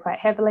presentation drew quite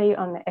heavily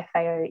on the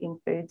FAO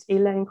INFOODS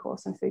e-learning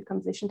course on food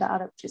composition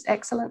data, which is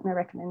excellent and I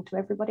recommend to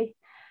everybody.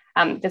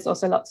 There's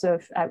also lots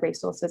of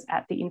resources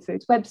at the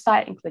INFOODS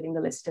website, including the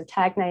list of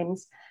tag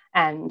names.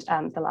 And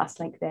the last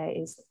link there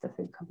is the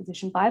Food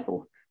Composition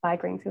Bible by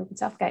Greenfield and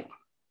Southgate.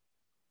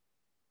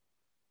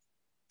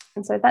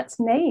 And so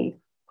that's me.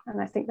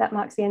 And I think that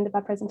marks the end of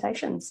our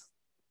presentations.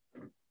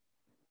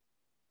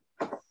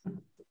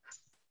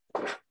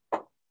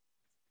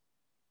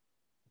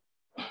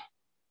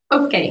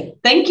 Okay,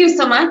 thank you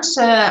so much,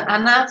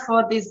 Anna,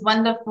 for this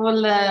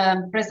wonderful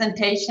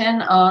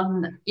presentation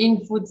on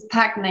INFOODS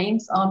tag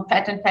names on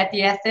fat and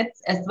fatty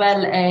acids, as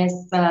well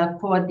as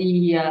for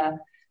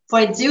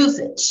its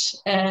usage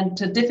and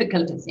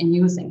difficulties in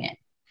using it.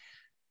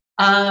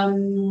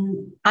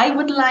 I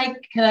would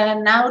like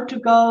now to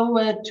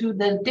go to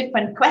the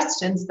different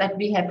questions that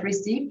we have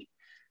received.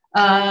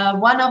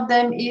 One of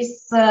them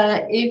is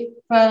if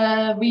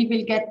we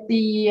will get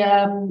the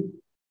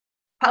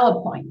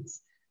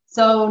PowerPoints.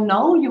 So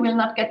no, you will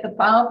not get the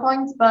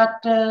PowerPoints,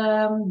 but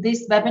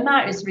this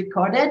webinar is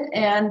recorded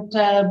and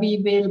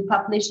we will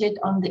publish it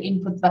on the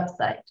INFOODS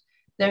website.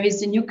 There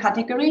is a new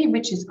category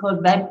which is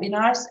called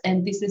webinars,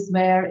 and this is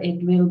where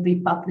it will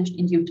be published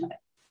in due time.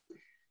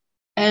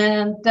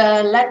 And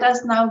let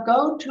us now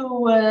go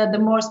to the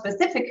more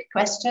specific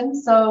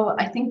questions. So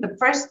I think the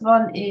first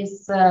one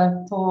is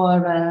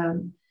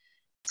for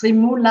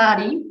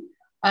Srimulari.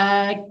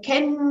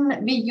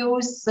 can we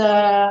use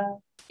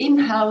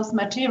in-house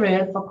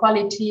material for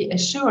quality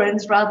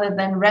assurance rather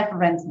than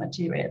reference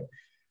material?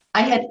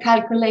 I had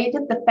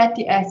calculated the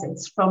fatty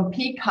acids from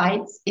peak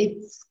heights.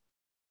 It's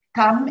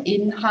come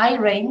in high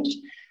range,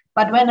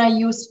 but when I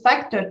use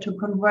factor to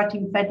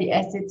converting fatty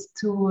acids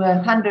to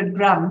 100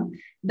 gram,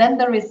 then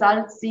the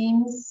result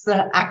seems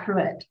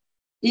accurate.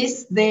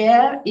 Is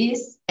there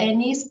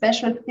any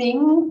special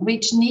thing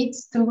which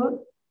needs to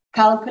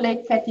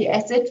calculate fatty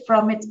acid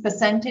from its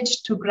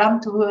percentage to gram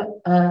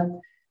per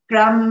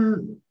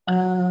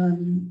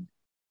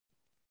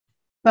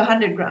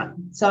 100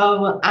 gram?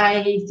 So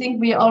I think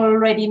we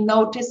already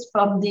noticed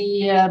from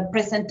the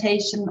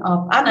presentation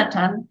of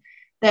Anatan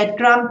that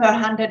gram per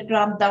 100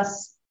 gram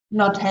does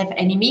not have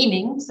any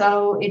meaning,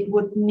 so it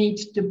would need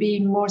to be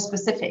more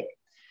specific.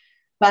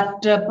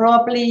 But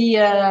probably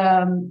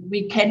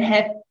we can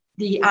have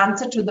the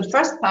answer to the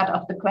first part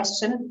of the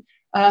question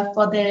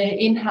for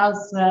the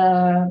in-house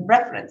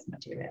reference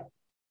material.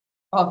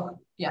 Oh,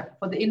 yeah,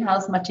 for the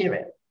in-house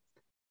material.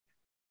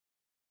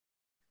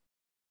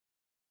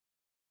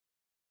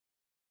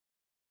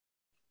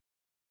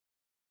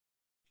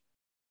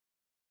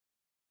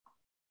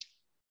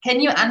 Can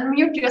you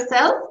unmute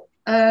yourself,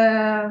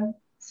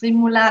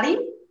 Simulari?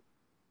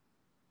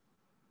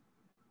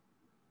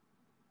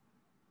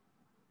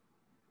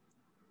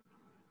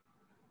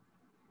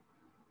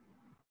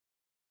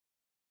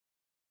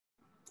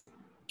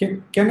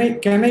 Can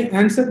I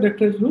answer,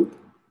 Dr. Ruth?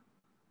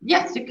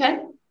 Yes, you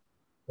can.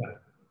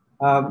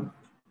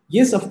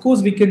 Yes, of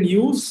course, we can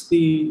use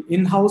the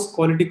in-house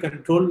quality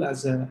control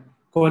as a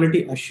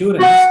quality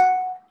assurance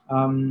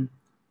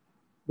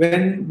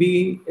when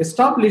we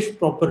establish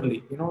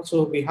properly.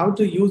 So we have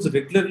to use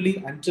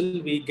regularly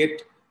until we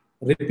get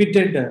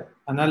repeated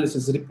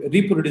analysis,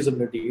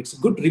 reproducibility. It's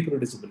good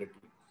reproducibility.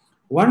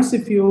 Once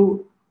if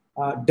you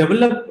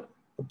develop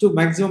up to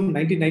maximum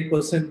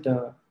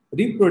 99%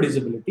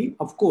 reproducibility,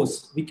 of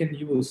course, we can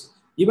use,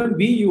 even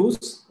we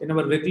use in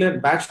our regular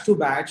batch to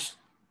batch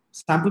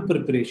sample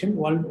preparation,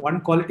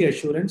 one quality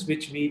assurance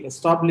which we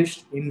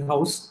established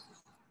in-house,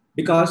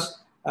 because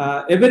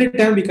every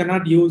time we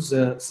cannot use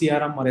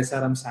CRM or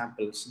SRM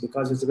samples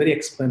because it's very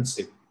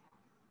expensive.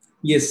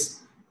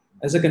 Yes,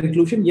 as a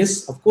conclusion,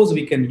 yes, of course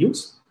we can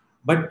use,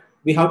 but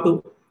we have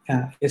to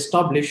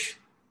establish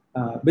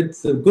with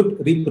good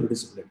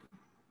reproducibility.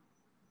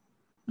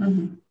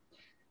 Mm-hmm.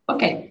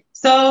 Okay,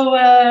 so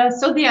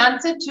the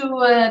answer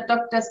to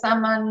Dr.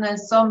 Saman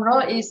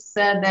Somro is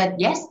that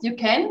yes, you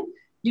can.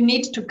 You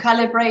need to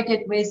calibrate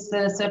it with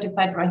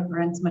certified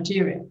reference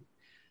material.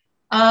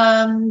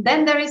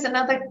 Then there is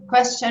another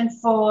question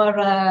for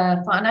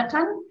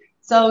Anatan.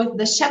 So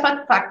the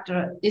Shepard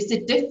factor, is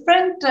it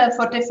different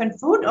for different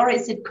food or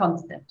is it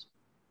constant?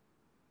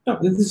 No,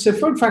 this is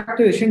Shepard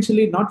factor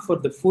essentially not for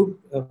the food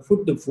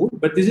to food,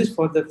 but this is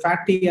for the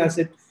fatty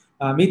acid,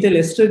 methyl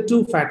ester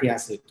 2 fatty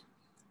acid.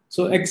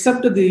 So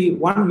except the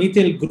one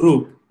methyl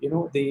group,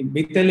 the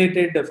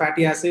methylated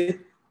fatty acid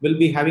will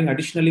be having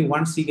additionally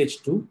one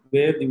CH2,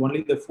 where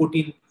only the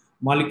 14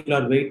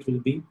 molecular weight will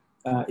be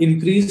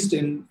increased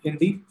in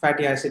the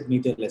fatty acid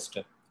methyl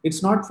ester.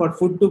 It's not for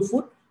food to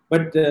food,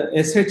 but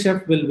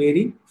SHF will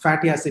vary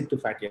fatty acid to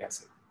fatty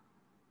acid.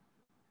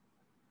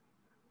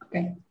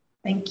 Okay,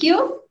 thank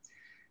you.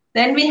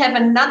 Then we have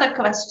another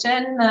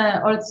question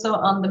also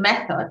on the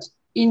method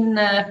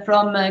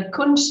from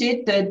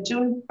Kunshit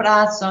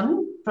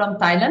Junprason from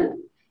Thailand.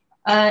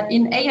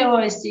 In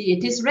AOSC,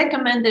 it is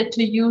recommended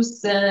to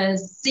use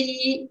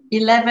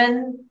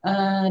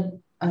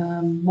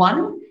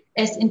C11.1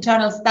 as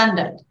internal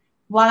standard.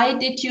 Why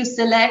did you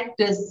select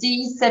the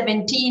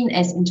C17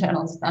 as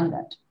internal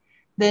standard?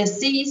 The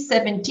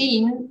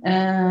C17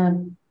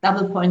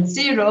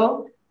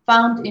 0.0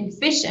 found in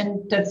fish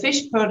and the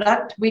fish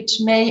product, which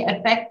may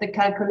affect the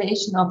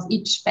calculation of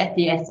each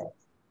fatty acid.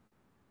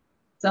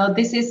 So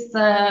this is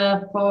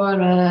for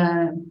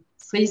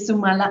Sri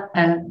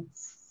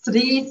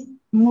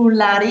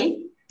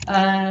Mulari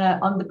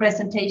on the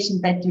presentation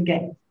that you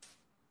gave.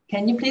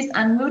 Can you please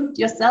unmute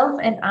yourself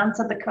and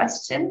answer the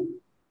question?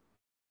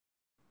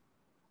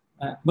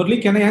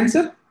 Murli, can I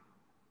answer?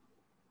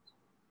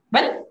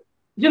 Well,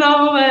 you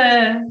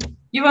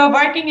are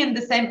working in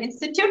the same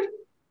institute.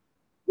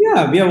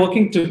 Yeah, we are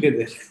working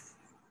together.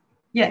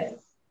 Yes.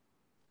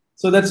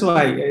 So that's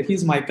why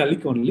he's my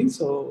colleague only.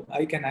 So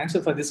I can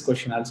answer for this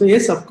question also.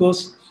 Yes, of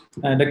course,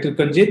 Dr.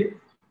 Kunjit,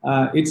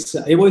 it's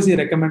AOSC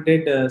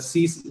recommended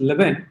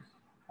C11,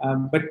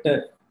 but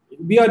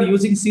we are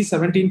using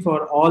C17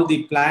 for all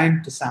the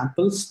plant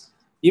samples.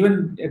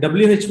 Even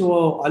WHO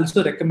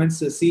also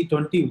recommends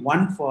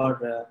C21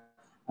 for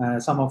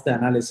some of the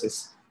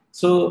analysis.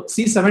 So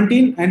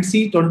C17 and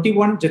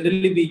C21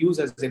 generally we use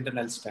as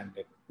internal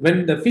standard.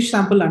 When the fish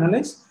sample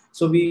analyzed,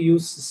 so we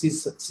use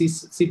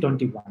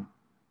C21.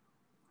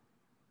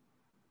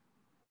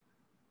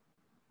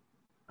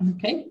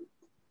 Okay.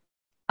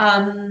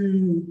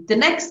 The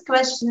next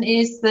question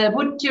is,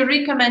 would you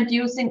recommend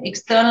using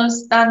external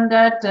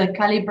standard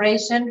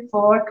calibration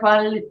for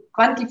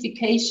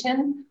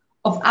quantification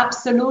of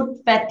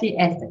absolute fatty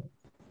acids?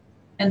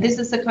 And this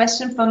is a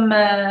question from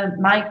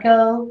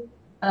Michael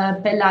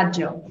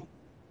Pelagio.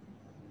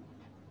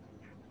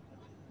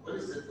 What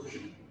is the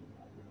question?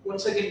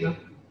 Once again,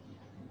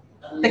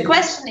 ma'am. The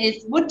question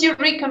is, would you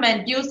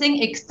recommend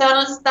using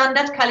external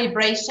standard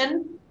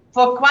calibration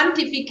for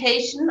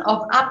quantification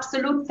of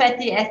absolute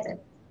fatty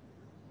acids?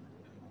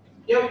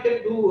 Yeah, we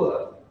can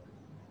do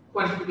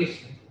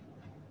quantification.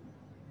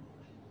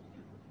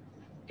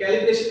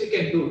 Calibration we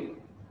can do.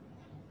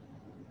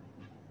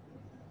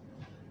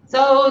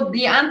 So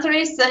the answer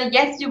is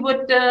yes, you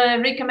would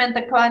recommend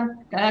the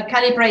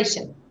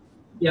calibration.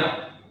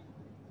 Yeah.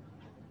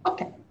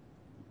 Okay,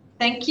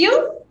 thank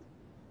you.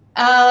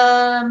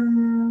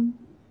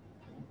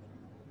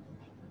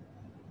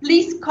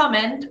 Please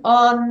comment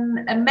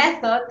on a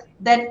method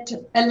that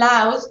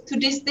allows to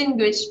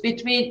distinguish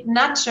between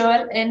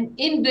natural and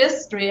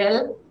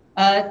industrial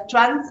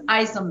trans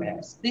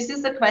isomers. This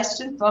is a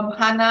question from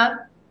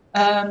Hannah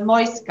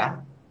Moiska.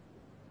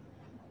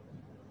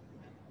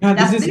 Yeah,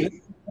 this is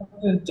an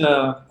important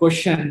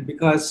question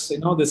because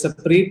the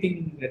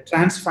separating the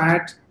trans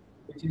fat,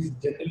 which is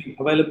generally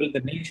available,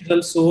 the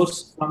natural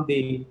source from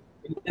the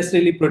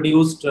industrially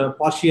produced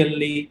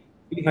partially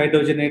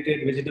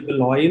dehydrogenated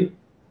vegetable oil.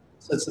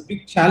 So it's a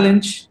big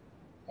challenge,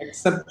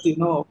 except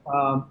the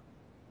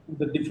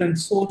different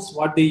source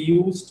what they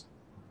used.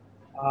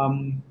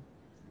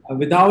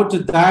 Without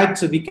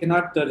that, we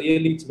cannot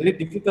really. It's a very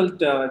difficult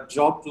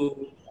job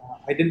to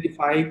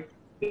identify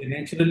the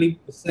naturally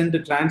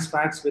present trans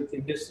fats with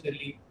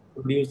industrially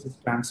produced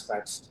trans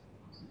fats.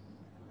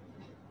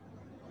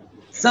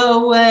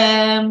 So,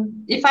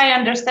 if I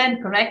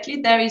understand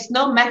correctly, there is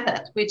no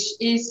method which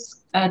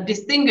is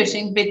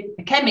distinguishing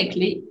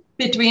chemically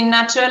between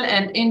natural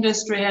and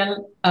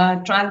industrial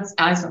trans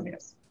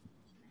isomers.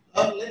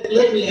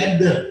 Let me add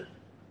there.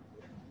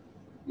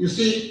 You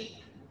see,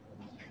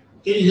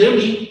 can you hear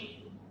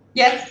me?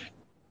 Yes.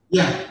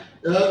 Yeah,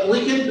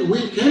 we can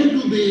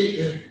do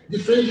the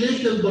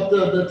differentiation, but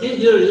the thing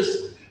here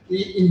is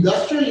the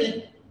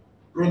industrially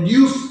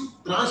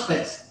produced trans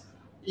fats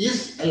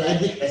is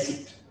lactic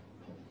acid.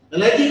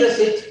 Lactic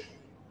acid,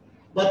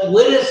 but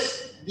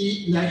whereas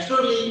the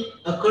naturally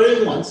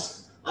occurring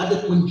ones are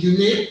the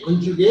conjugate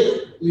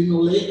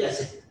linoleic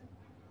acid,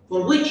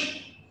 for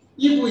which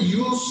if we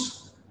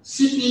use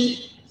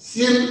CP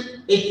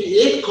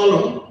 88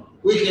 column,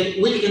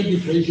 we can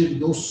differentiate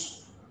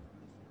those.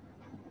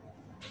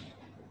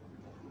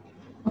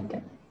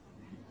 Okay.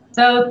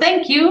 So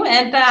thank you,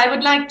 and I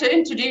would like to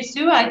introduce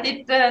you. I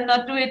did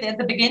not do it at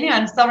the beginning.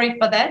 I'm sorry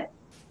for that.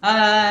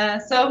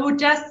 So who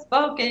just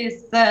spoke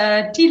is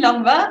T.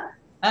 Longwa,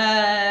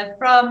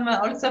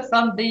 also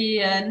from the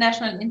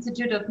National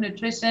Institute of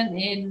Nutrition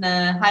in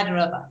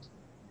Hyderabad.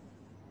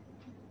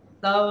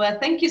 So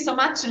thank you so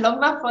much,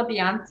 Longwa, for the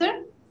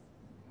answer.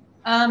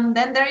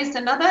 Then there is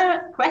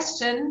another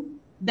question.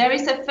 There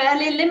is a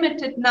fairly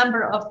limited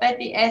number of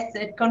fatty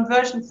acid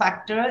conversion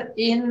factor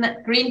in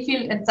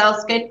Greenfield and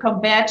Southgate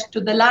compared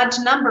to the large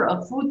number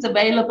of foods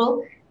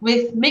available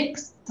with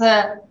mixed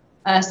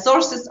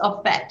sources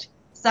of fat,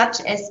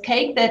 such as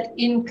cake that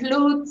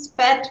includes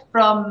fat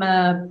from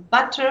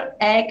butter,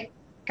 egg,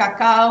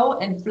 cacao,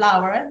 and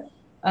flour.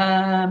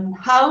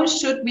 How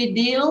should we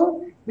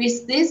deal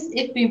with this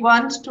if we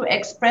want to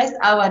express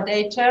our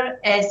data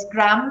as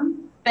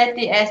gram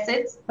fatty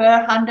acids per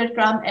 100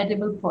 gram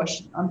edible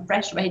portion on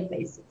fresh weight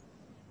basis?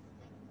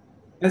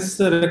 As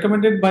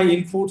recommended by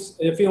INFOODS,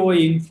 FAO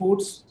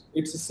INFOODS,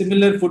 it's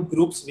similar food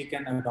groups we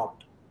can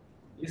adopt.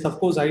 Yes, of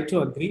course, I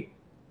too agree.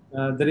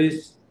 There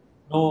is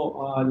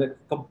no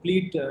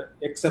complete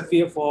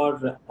XFA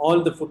for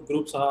all the food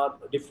groups or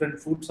different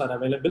foods are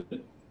available,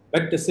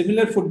 but the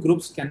similar food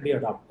groups can be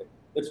adopted.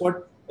 That's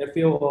what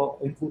FAO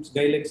INFOODS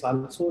guidelines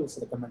also is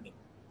recommending.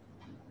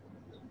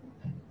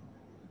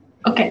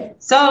 Okay,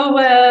 so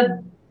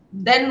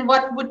then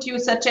what would you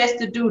suggest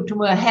to do?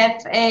 To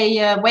have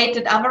a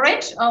weighted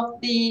average of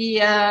the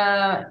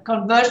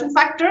conversion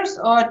factors,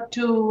 or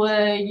to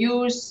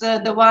use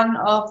the one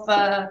of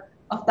the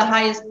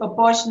highest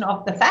proportion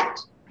of the fat?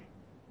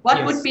 What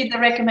Yes. would be the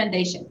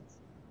recommendations?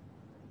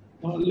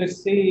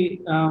 Let's say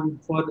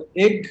for the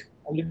egg,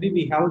 already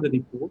we have the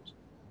report,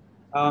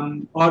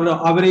 or the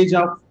average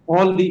of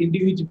all the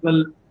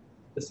individual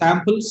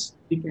samples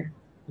we can.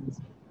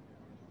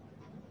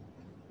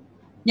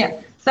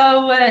 Yeah.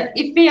 So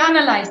if we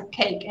analyze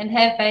cake and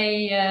have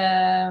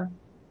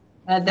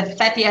the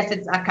fatty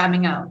acids are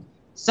coming out.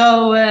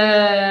 So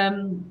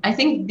I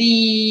think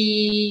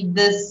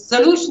the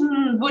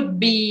solution would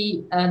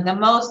be the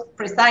most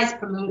precise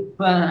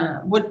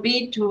would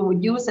be to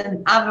use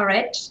an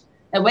average,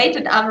 a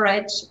weighted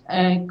average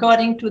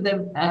according to the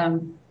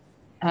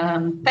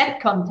fat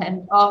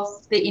content of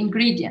the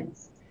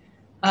ingredients.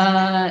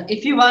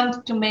 If you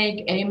want to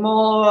make a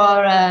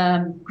more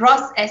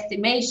gross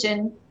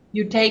estimation,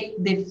 you take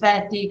the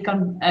fatty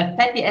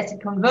acid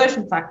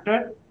conversion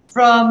factor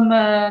from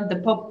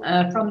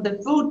the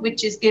food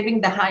which is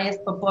giving the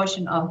highest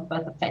proportion of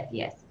the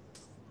fatty acid.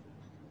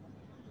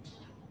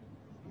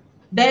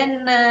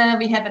 Then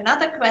we have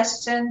another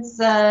question.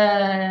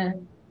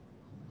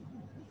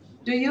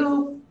 do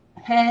you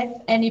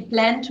have any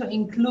plan to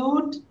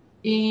include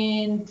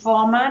in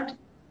format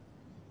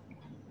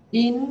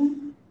information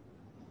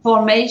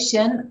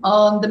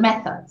on the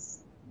methods?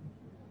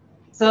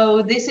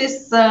 So this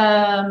is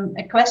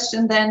a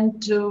question then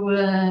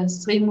to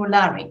Sri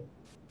Mulari.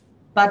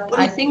 But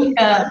I think...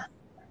 can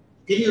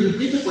you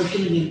repeat the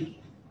question again?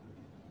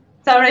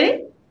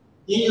 Sorry?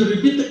 Can you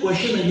repeat the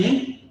question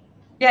again?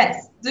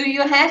 Yes. Do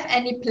you have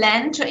any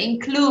plan to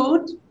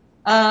include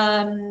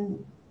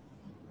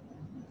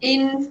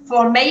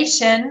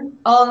information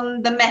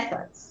on the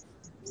methods?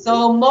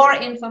 So more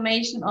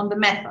information on the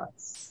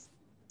methods.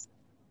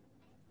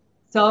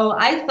 So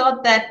I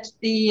thought that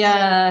the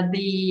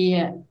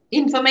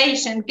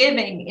information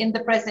given in the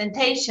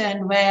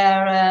presentation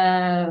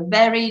were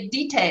very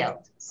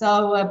detailed.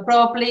 So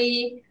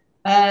probably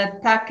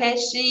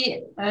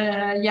Takeshi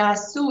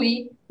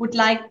Yasui would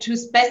like to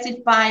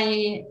specify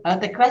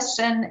the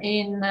question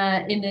in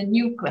a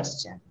new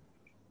question.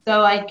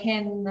 So I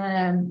can,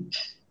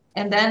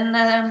 and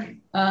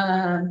then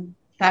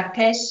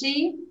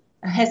Takeshi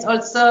has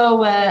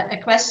also a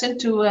question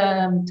to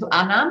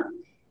Anna.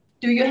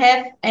 Do you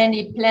have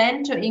any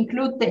plan to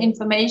include the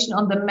information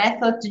on the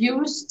method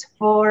used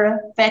for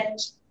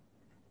fat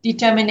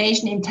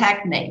determination in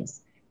tag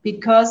names?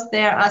 Because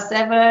there are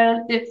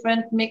several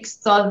different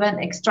mixed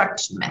solvent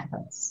extraction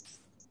methods.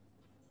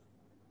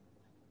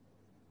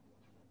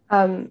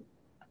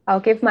 I'll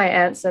give my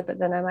answer, but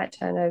then I might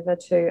turn over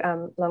to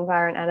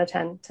Longvire and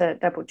Anatan to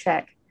double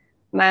check.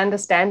 My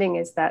understanding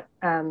is that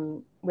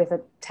with a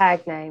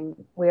tag name,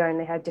 we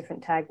only have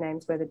different tag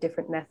names where the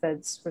different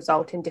methods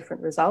result in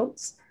different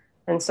results.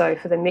 And so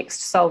for the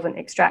mixed solvent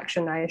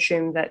extraction, I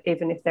assume that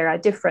even if there are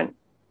different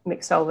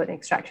mixed solvent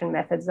extraction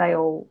methods, they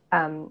all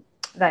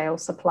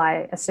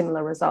supply a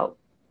similar result.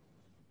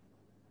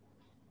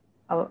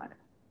 Oh,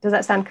 does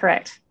that sound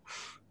correct?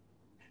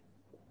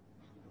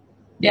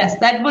 Yes,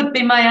 that would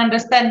be my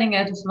understanding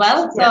as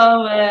well.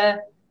 Yeah.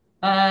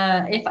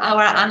 So if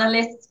our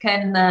analysts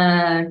can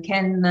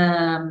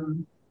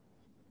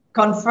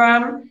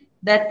confirm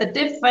that the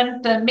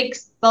different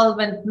mixed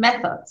solvent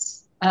methods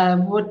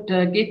would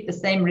give the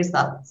same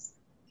results.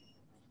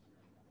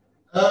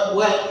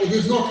 Well, it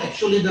is not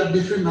actually that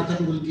different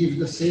method will give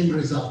the same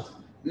result,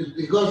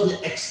 because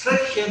the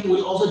extraction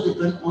will also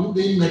depend on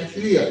the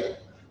material.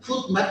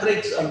 Food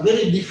matrix are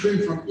very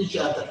different from each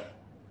other.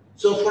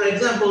 So, for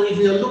example, if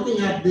you are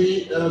looking at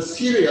the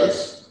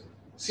cereals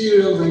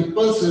and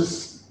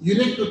pulses, you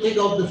need to take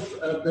out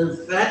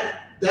the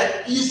fat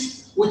that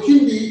is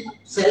within the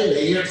cell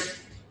layers,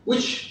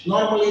 which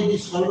normally the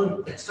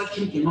solvent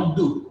extraction cannot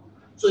do.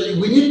 So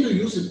we need to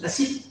use an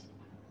acid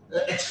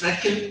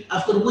extraction,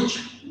 after which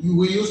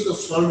we use the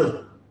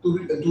solvent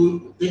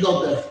to take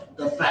out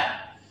the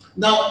fat.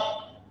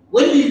 Now,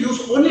 when you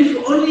use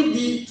only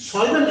the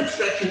solvent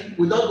extraction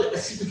without the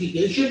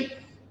acidification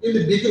in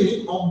the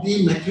beginning of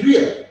the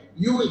material,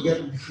 you will get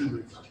a different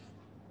result.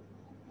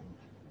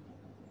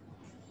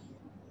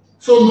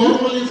 So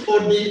normally for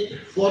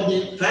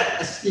the fat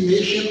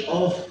estimation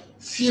of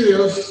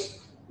cereals,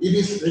 it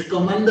is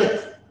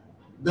recommended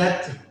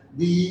that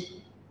the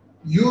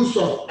use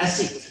of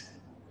acid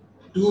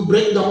to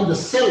break down the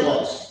cell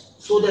walls,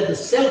 so that the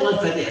cell wall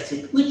fatty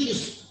acid, which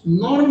is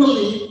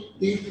normally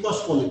the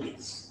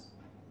phospholipids.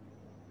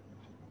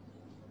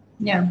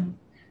 Yeah.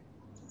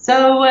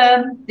 So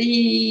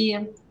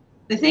the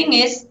thing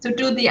is to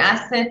do the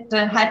acid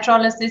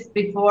hydrolysis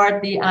before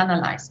the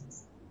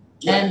analysis.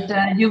 Yeah.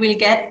 And you will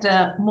get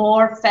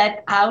more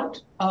fat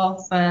out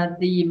of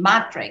the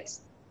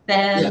matrix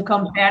than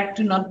compared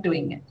to not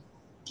doing it.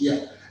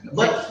 Yeah.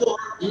 But for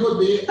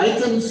the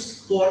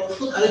items, for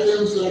food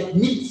items like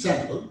meat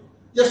sample,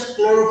 just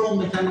chloroform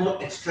methanol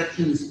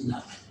extraction is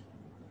enough.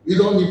 You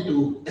don't need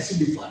to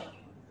acidify.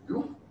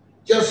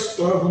 Just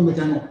chloroform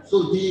methanol.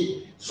 So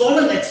the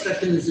solvent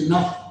extraction is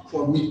enough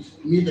for meat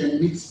and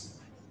meats,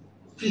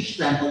 fish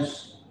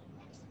samples.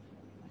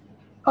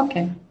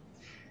 Okay,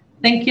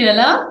 thank you a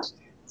lot.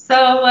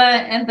 So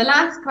and the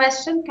last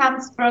question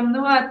comes from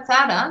Nuha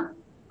Tzara.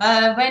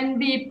 When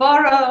we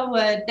borrow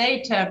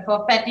data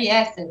for fatty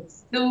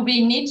acids, do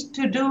we need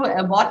to do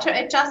a water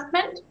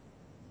adjustment?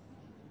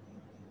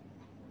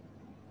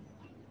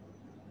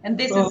 And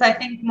this is, I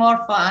think, more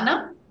for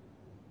Anna.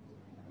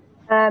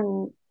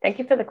 Thank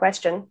you for the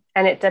question.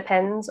 And it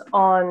depends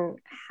on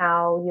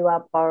how you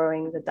are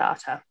borrowing the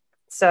data.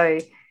 So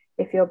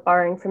if you're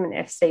borrowing from an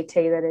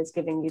FCT that is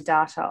giving you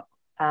data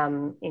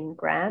in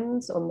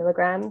grams or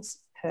milligrams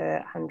per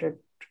 100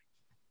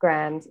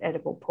 grams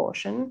edible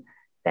portion,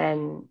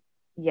 then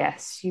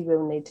yes, you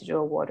will need to do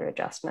a water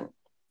adjustment.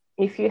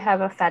 If you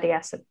have a fatty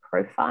acid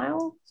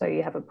profile, so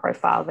you have a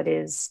profile that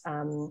is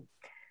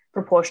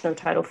proportion of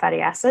total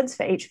fatty acids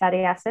for each fatty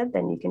acid,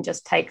 then you can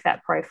just take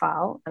that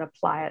profile and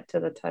apply it to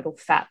the total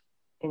fat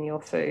in your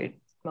food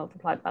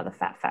multiplied by the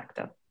fat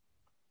factor.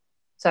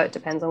 So it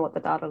depends on what the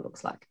data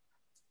looks like.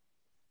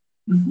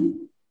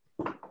 Mm-hmm.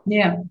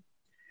 Yeah.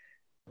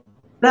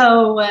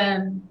 So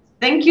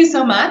thank you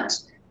so much.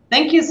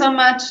 Thank you so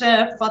much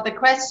for the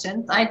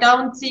questions. I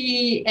don't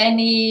see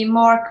any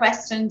more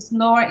questions,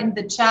 nor in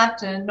the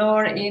chat,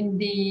 nor in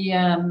the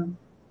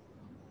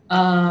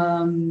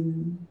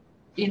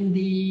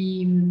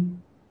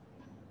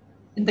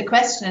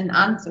question and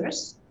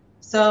answers.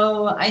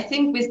 So I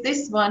think with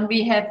this one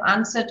we have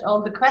answered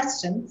all the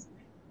questions,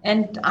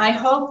 and I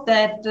hope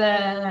that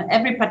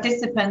every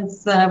participant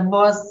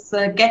was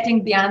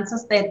getting the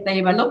answers that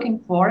they were looking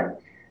for.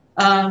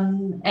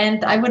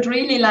 And I would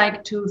really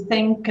like to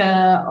thank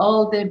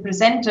all the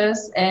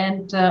presenters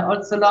and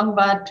also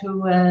Longva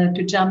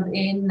to jump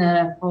in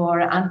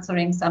for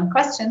answering some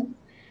questions.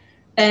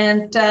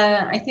 And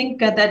I think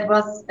that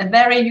was a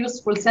very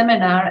useful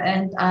seminar,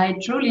 and I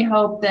truly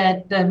hope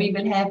that we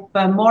will have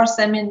more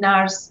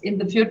seminars in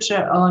the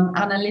future on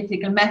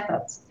analytical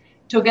methods,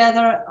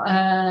 together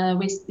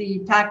with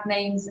the tag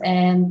names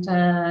and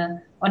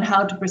on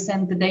how to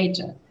present the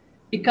data.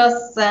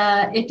 Because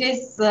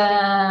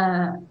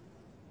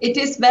it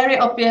is very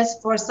obvious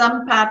for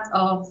some parts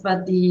of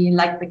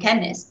the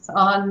chemists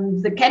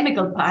on the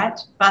chemical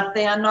part, but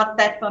they are not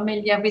that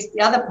familiar with the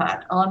other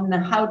part on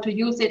how to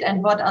use it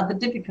and what are the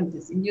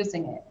difficulties in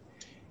using it.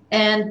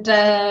 And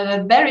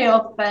very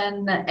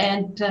often,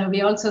 and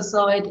we also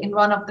saw it in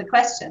one of the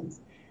questions,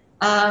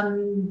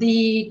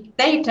 the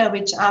data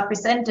which are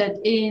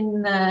presented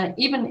in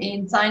even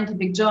in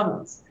scientific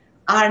journals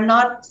are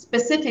not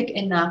specific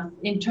enough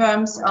in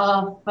terms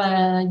of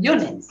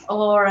units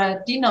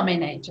or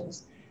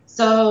denominators,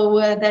 so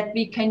that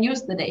we can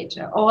use the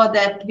data, or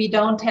that we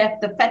don't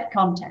have the fat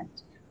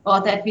content,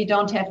 or that we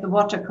don't have the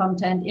water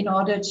content, in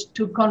order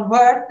to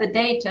convert the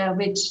data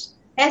which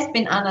has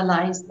been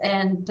analyzed,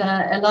 and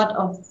a lot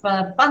of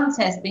funds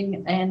has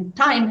been and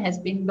time has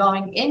been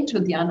going into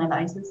the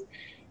analysis.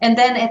 And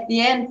then at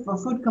the end, for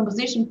food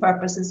composition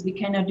purposes, we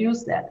cannot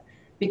use that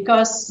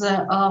because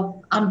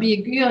of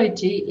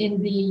ambiguity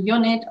in the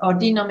unit or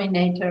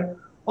denominator,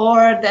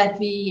 or that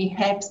we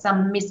have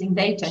some missing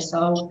data.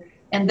 So,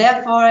 and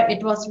therefore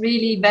it was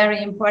really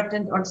very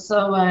important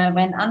also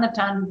when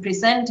Anatan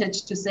presented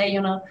to say,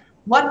 you know,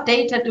 what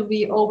data do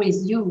we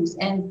always use?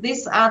 And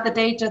these are the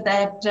data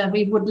that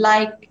we would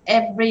like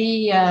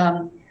every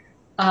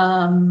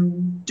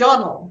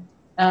journal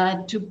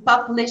to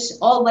publish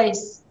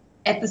always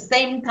at the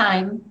same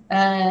time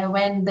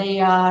when they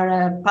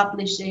are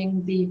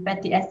publishing the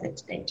fatty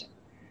acid data.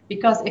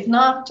 Because if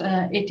not,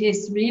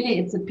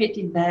 it's a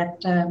pity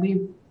that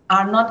we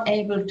are not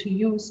able to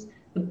use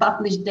the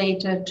published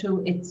data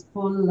to its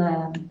full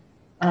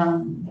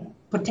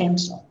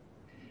potential.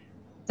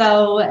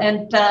 So,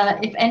 and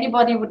if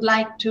anybody would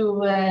like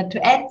to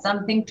add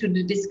something to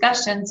the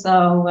discussion,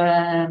 so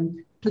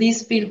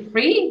please feel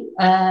free,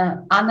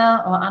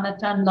 Anna or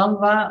Anatan,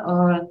 Longva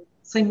or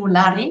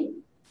Simulari,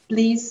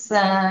 please,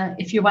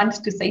 if you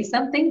want to say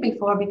something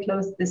before we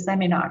close the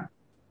seminar.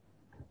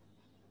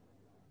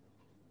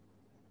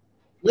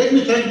 Let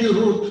me thank you,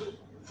 Ruth,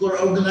 for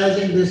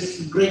organizing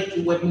this great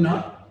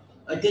webinar.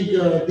 I think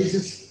this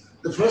is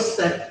the first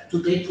step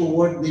to take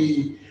forward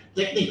the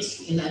techniques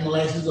in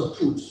analysis of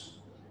foods.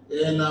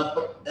 And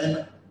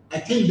I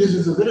think this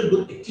is a very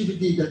good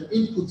activity that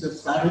INFOODS have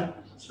started,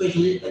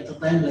 especially at a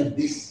time like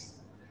this.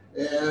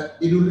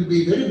 It will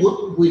be very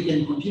good if we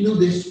can continue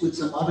this with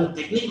some other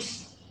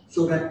techniques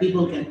so that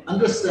people can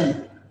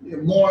understand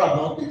more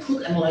about the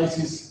food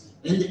analysis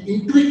and the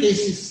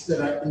intricacies that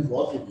are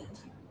involved in it.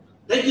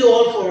 Thank you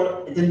all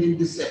for attending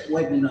this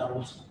webinar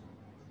also.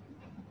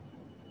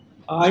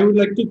 I would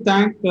like to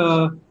thank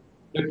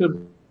Dr.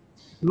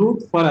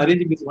 Ruth for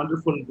arranging this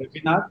wonderful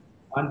webinar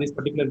on this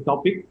particular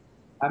topic.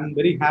 I'm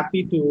very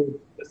happy to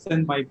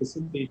present my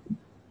presentation,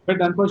 but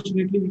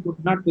unfortunately we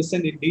could not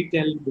present in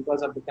detail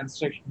because of the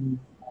constraint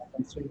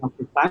of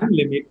the time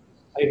limit.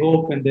 I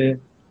hope in the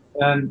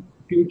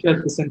future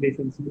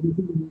presentations we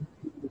will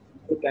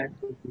have time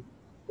to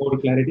more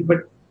clarity.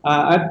 But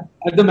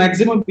at the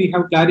maximum, we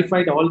have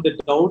clarified all the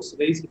doubts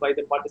raised by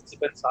the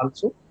participants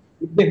also.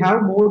 If they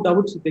have more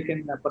doubts, they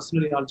can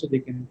personally also they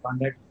can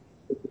contact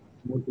for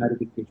more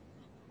clarification.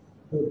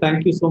 So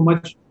thank you so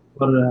much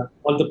for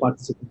all the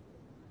participants.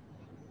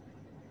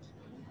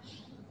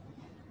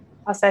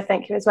 Also,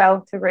 thank you as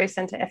well to Ruth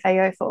and to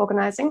FAO for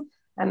organising,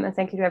 and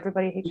thank you to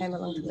everybody who came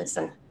along to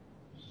listen.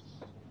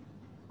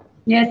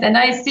 Yes, and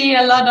I see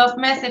a lot of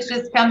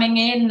messages coming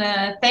in,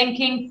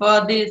 thanking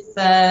for this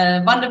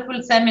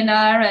wonderful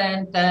seminar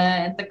and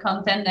the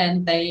content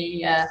and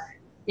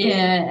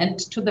and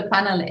to the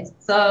panelists.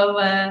 So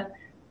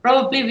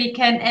probably we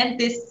can end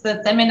this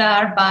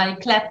seminar by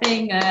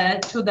clapping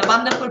to the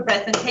wonderful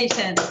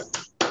presentations.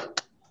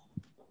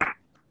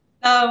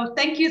 So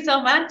thank you so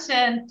much,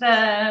 and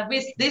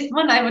with this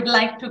one I would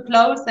like to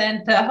close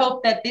and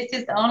hope that this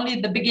is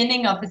only the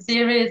beginning of a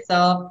series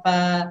of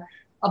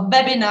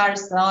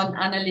webinars on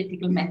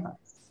analytical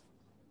methods.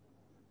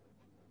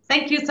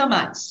 Thank you so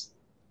much.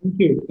 Thank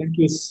you. Thank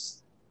you.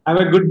 Have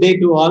a good day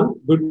to all.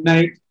 Good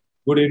night.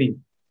 Good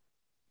evening.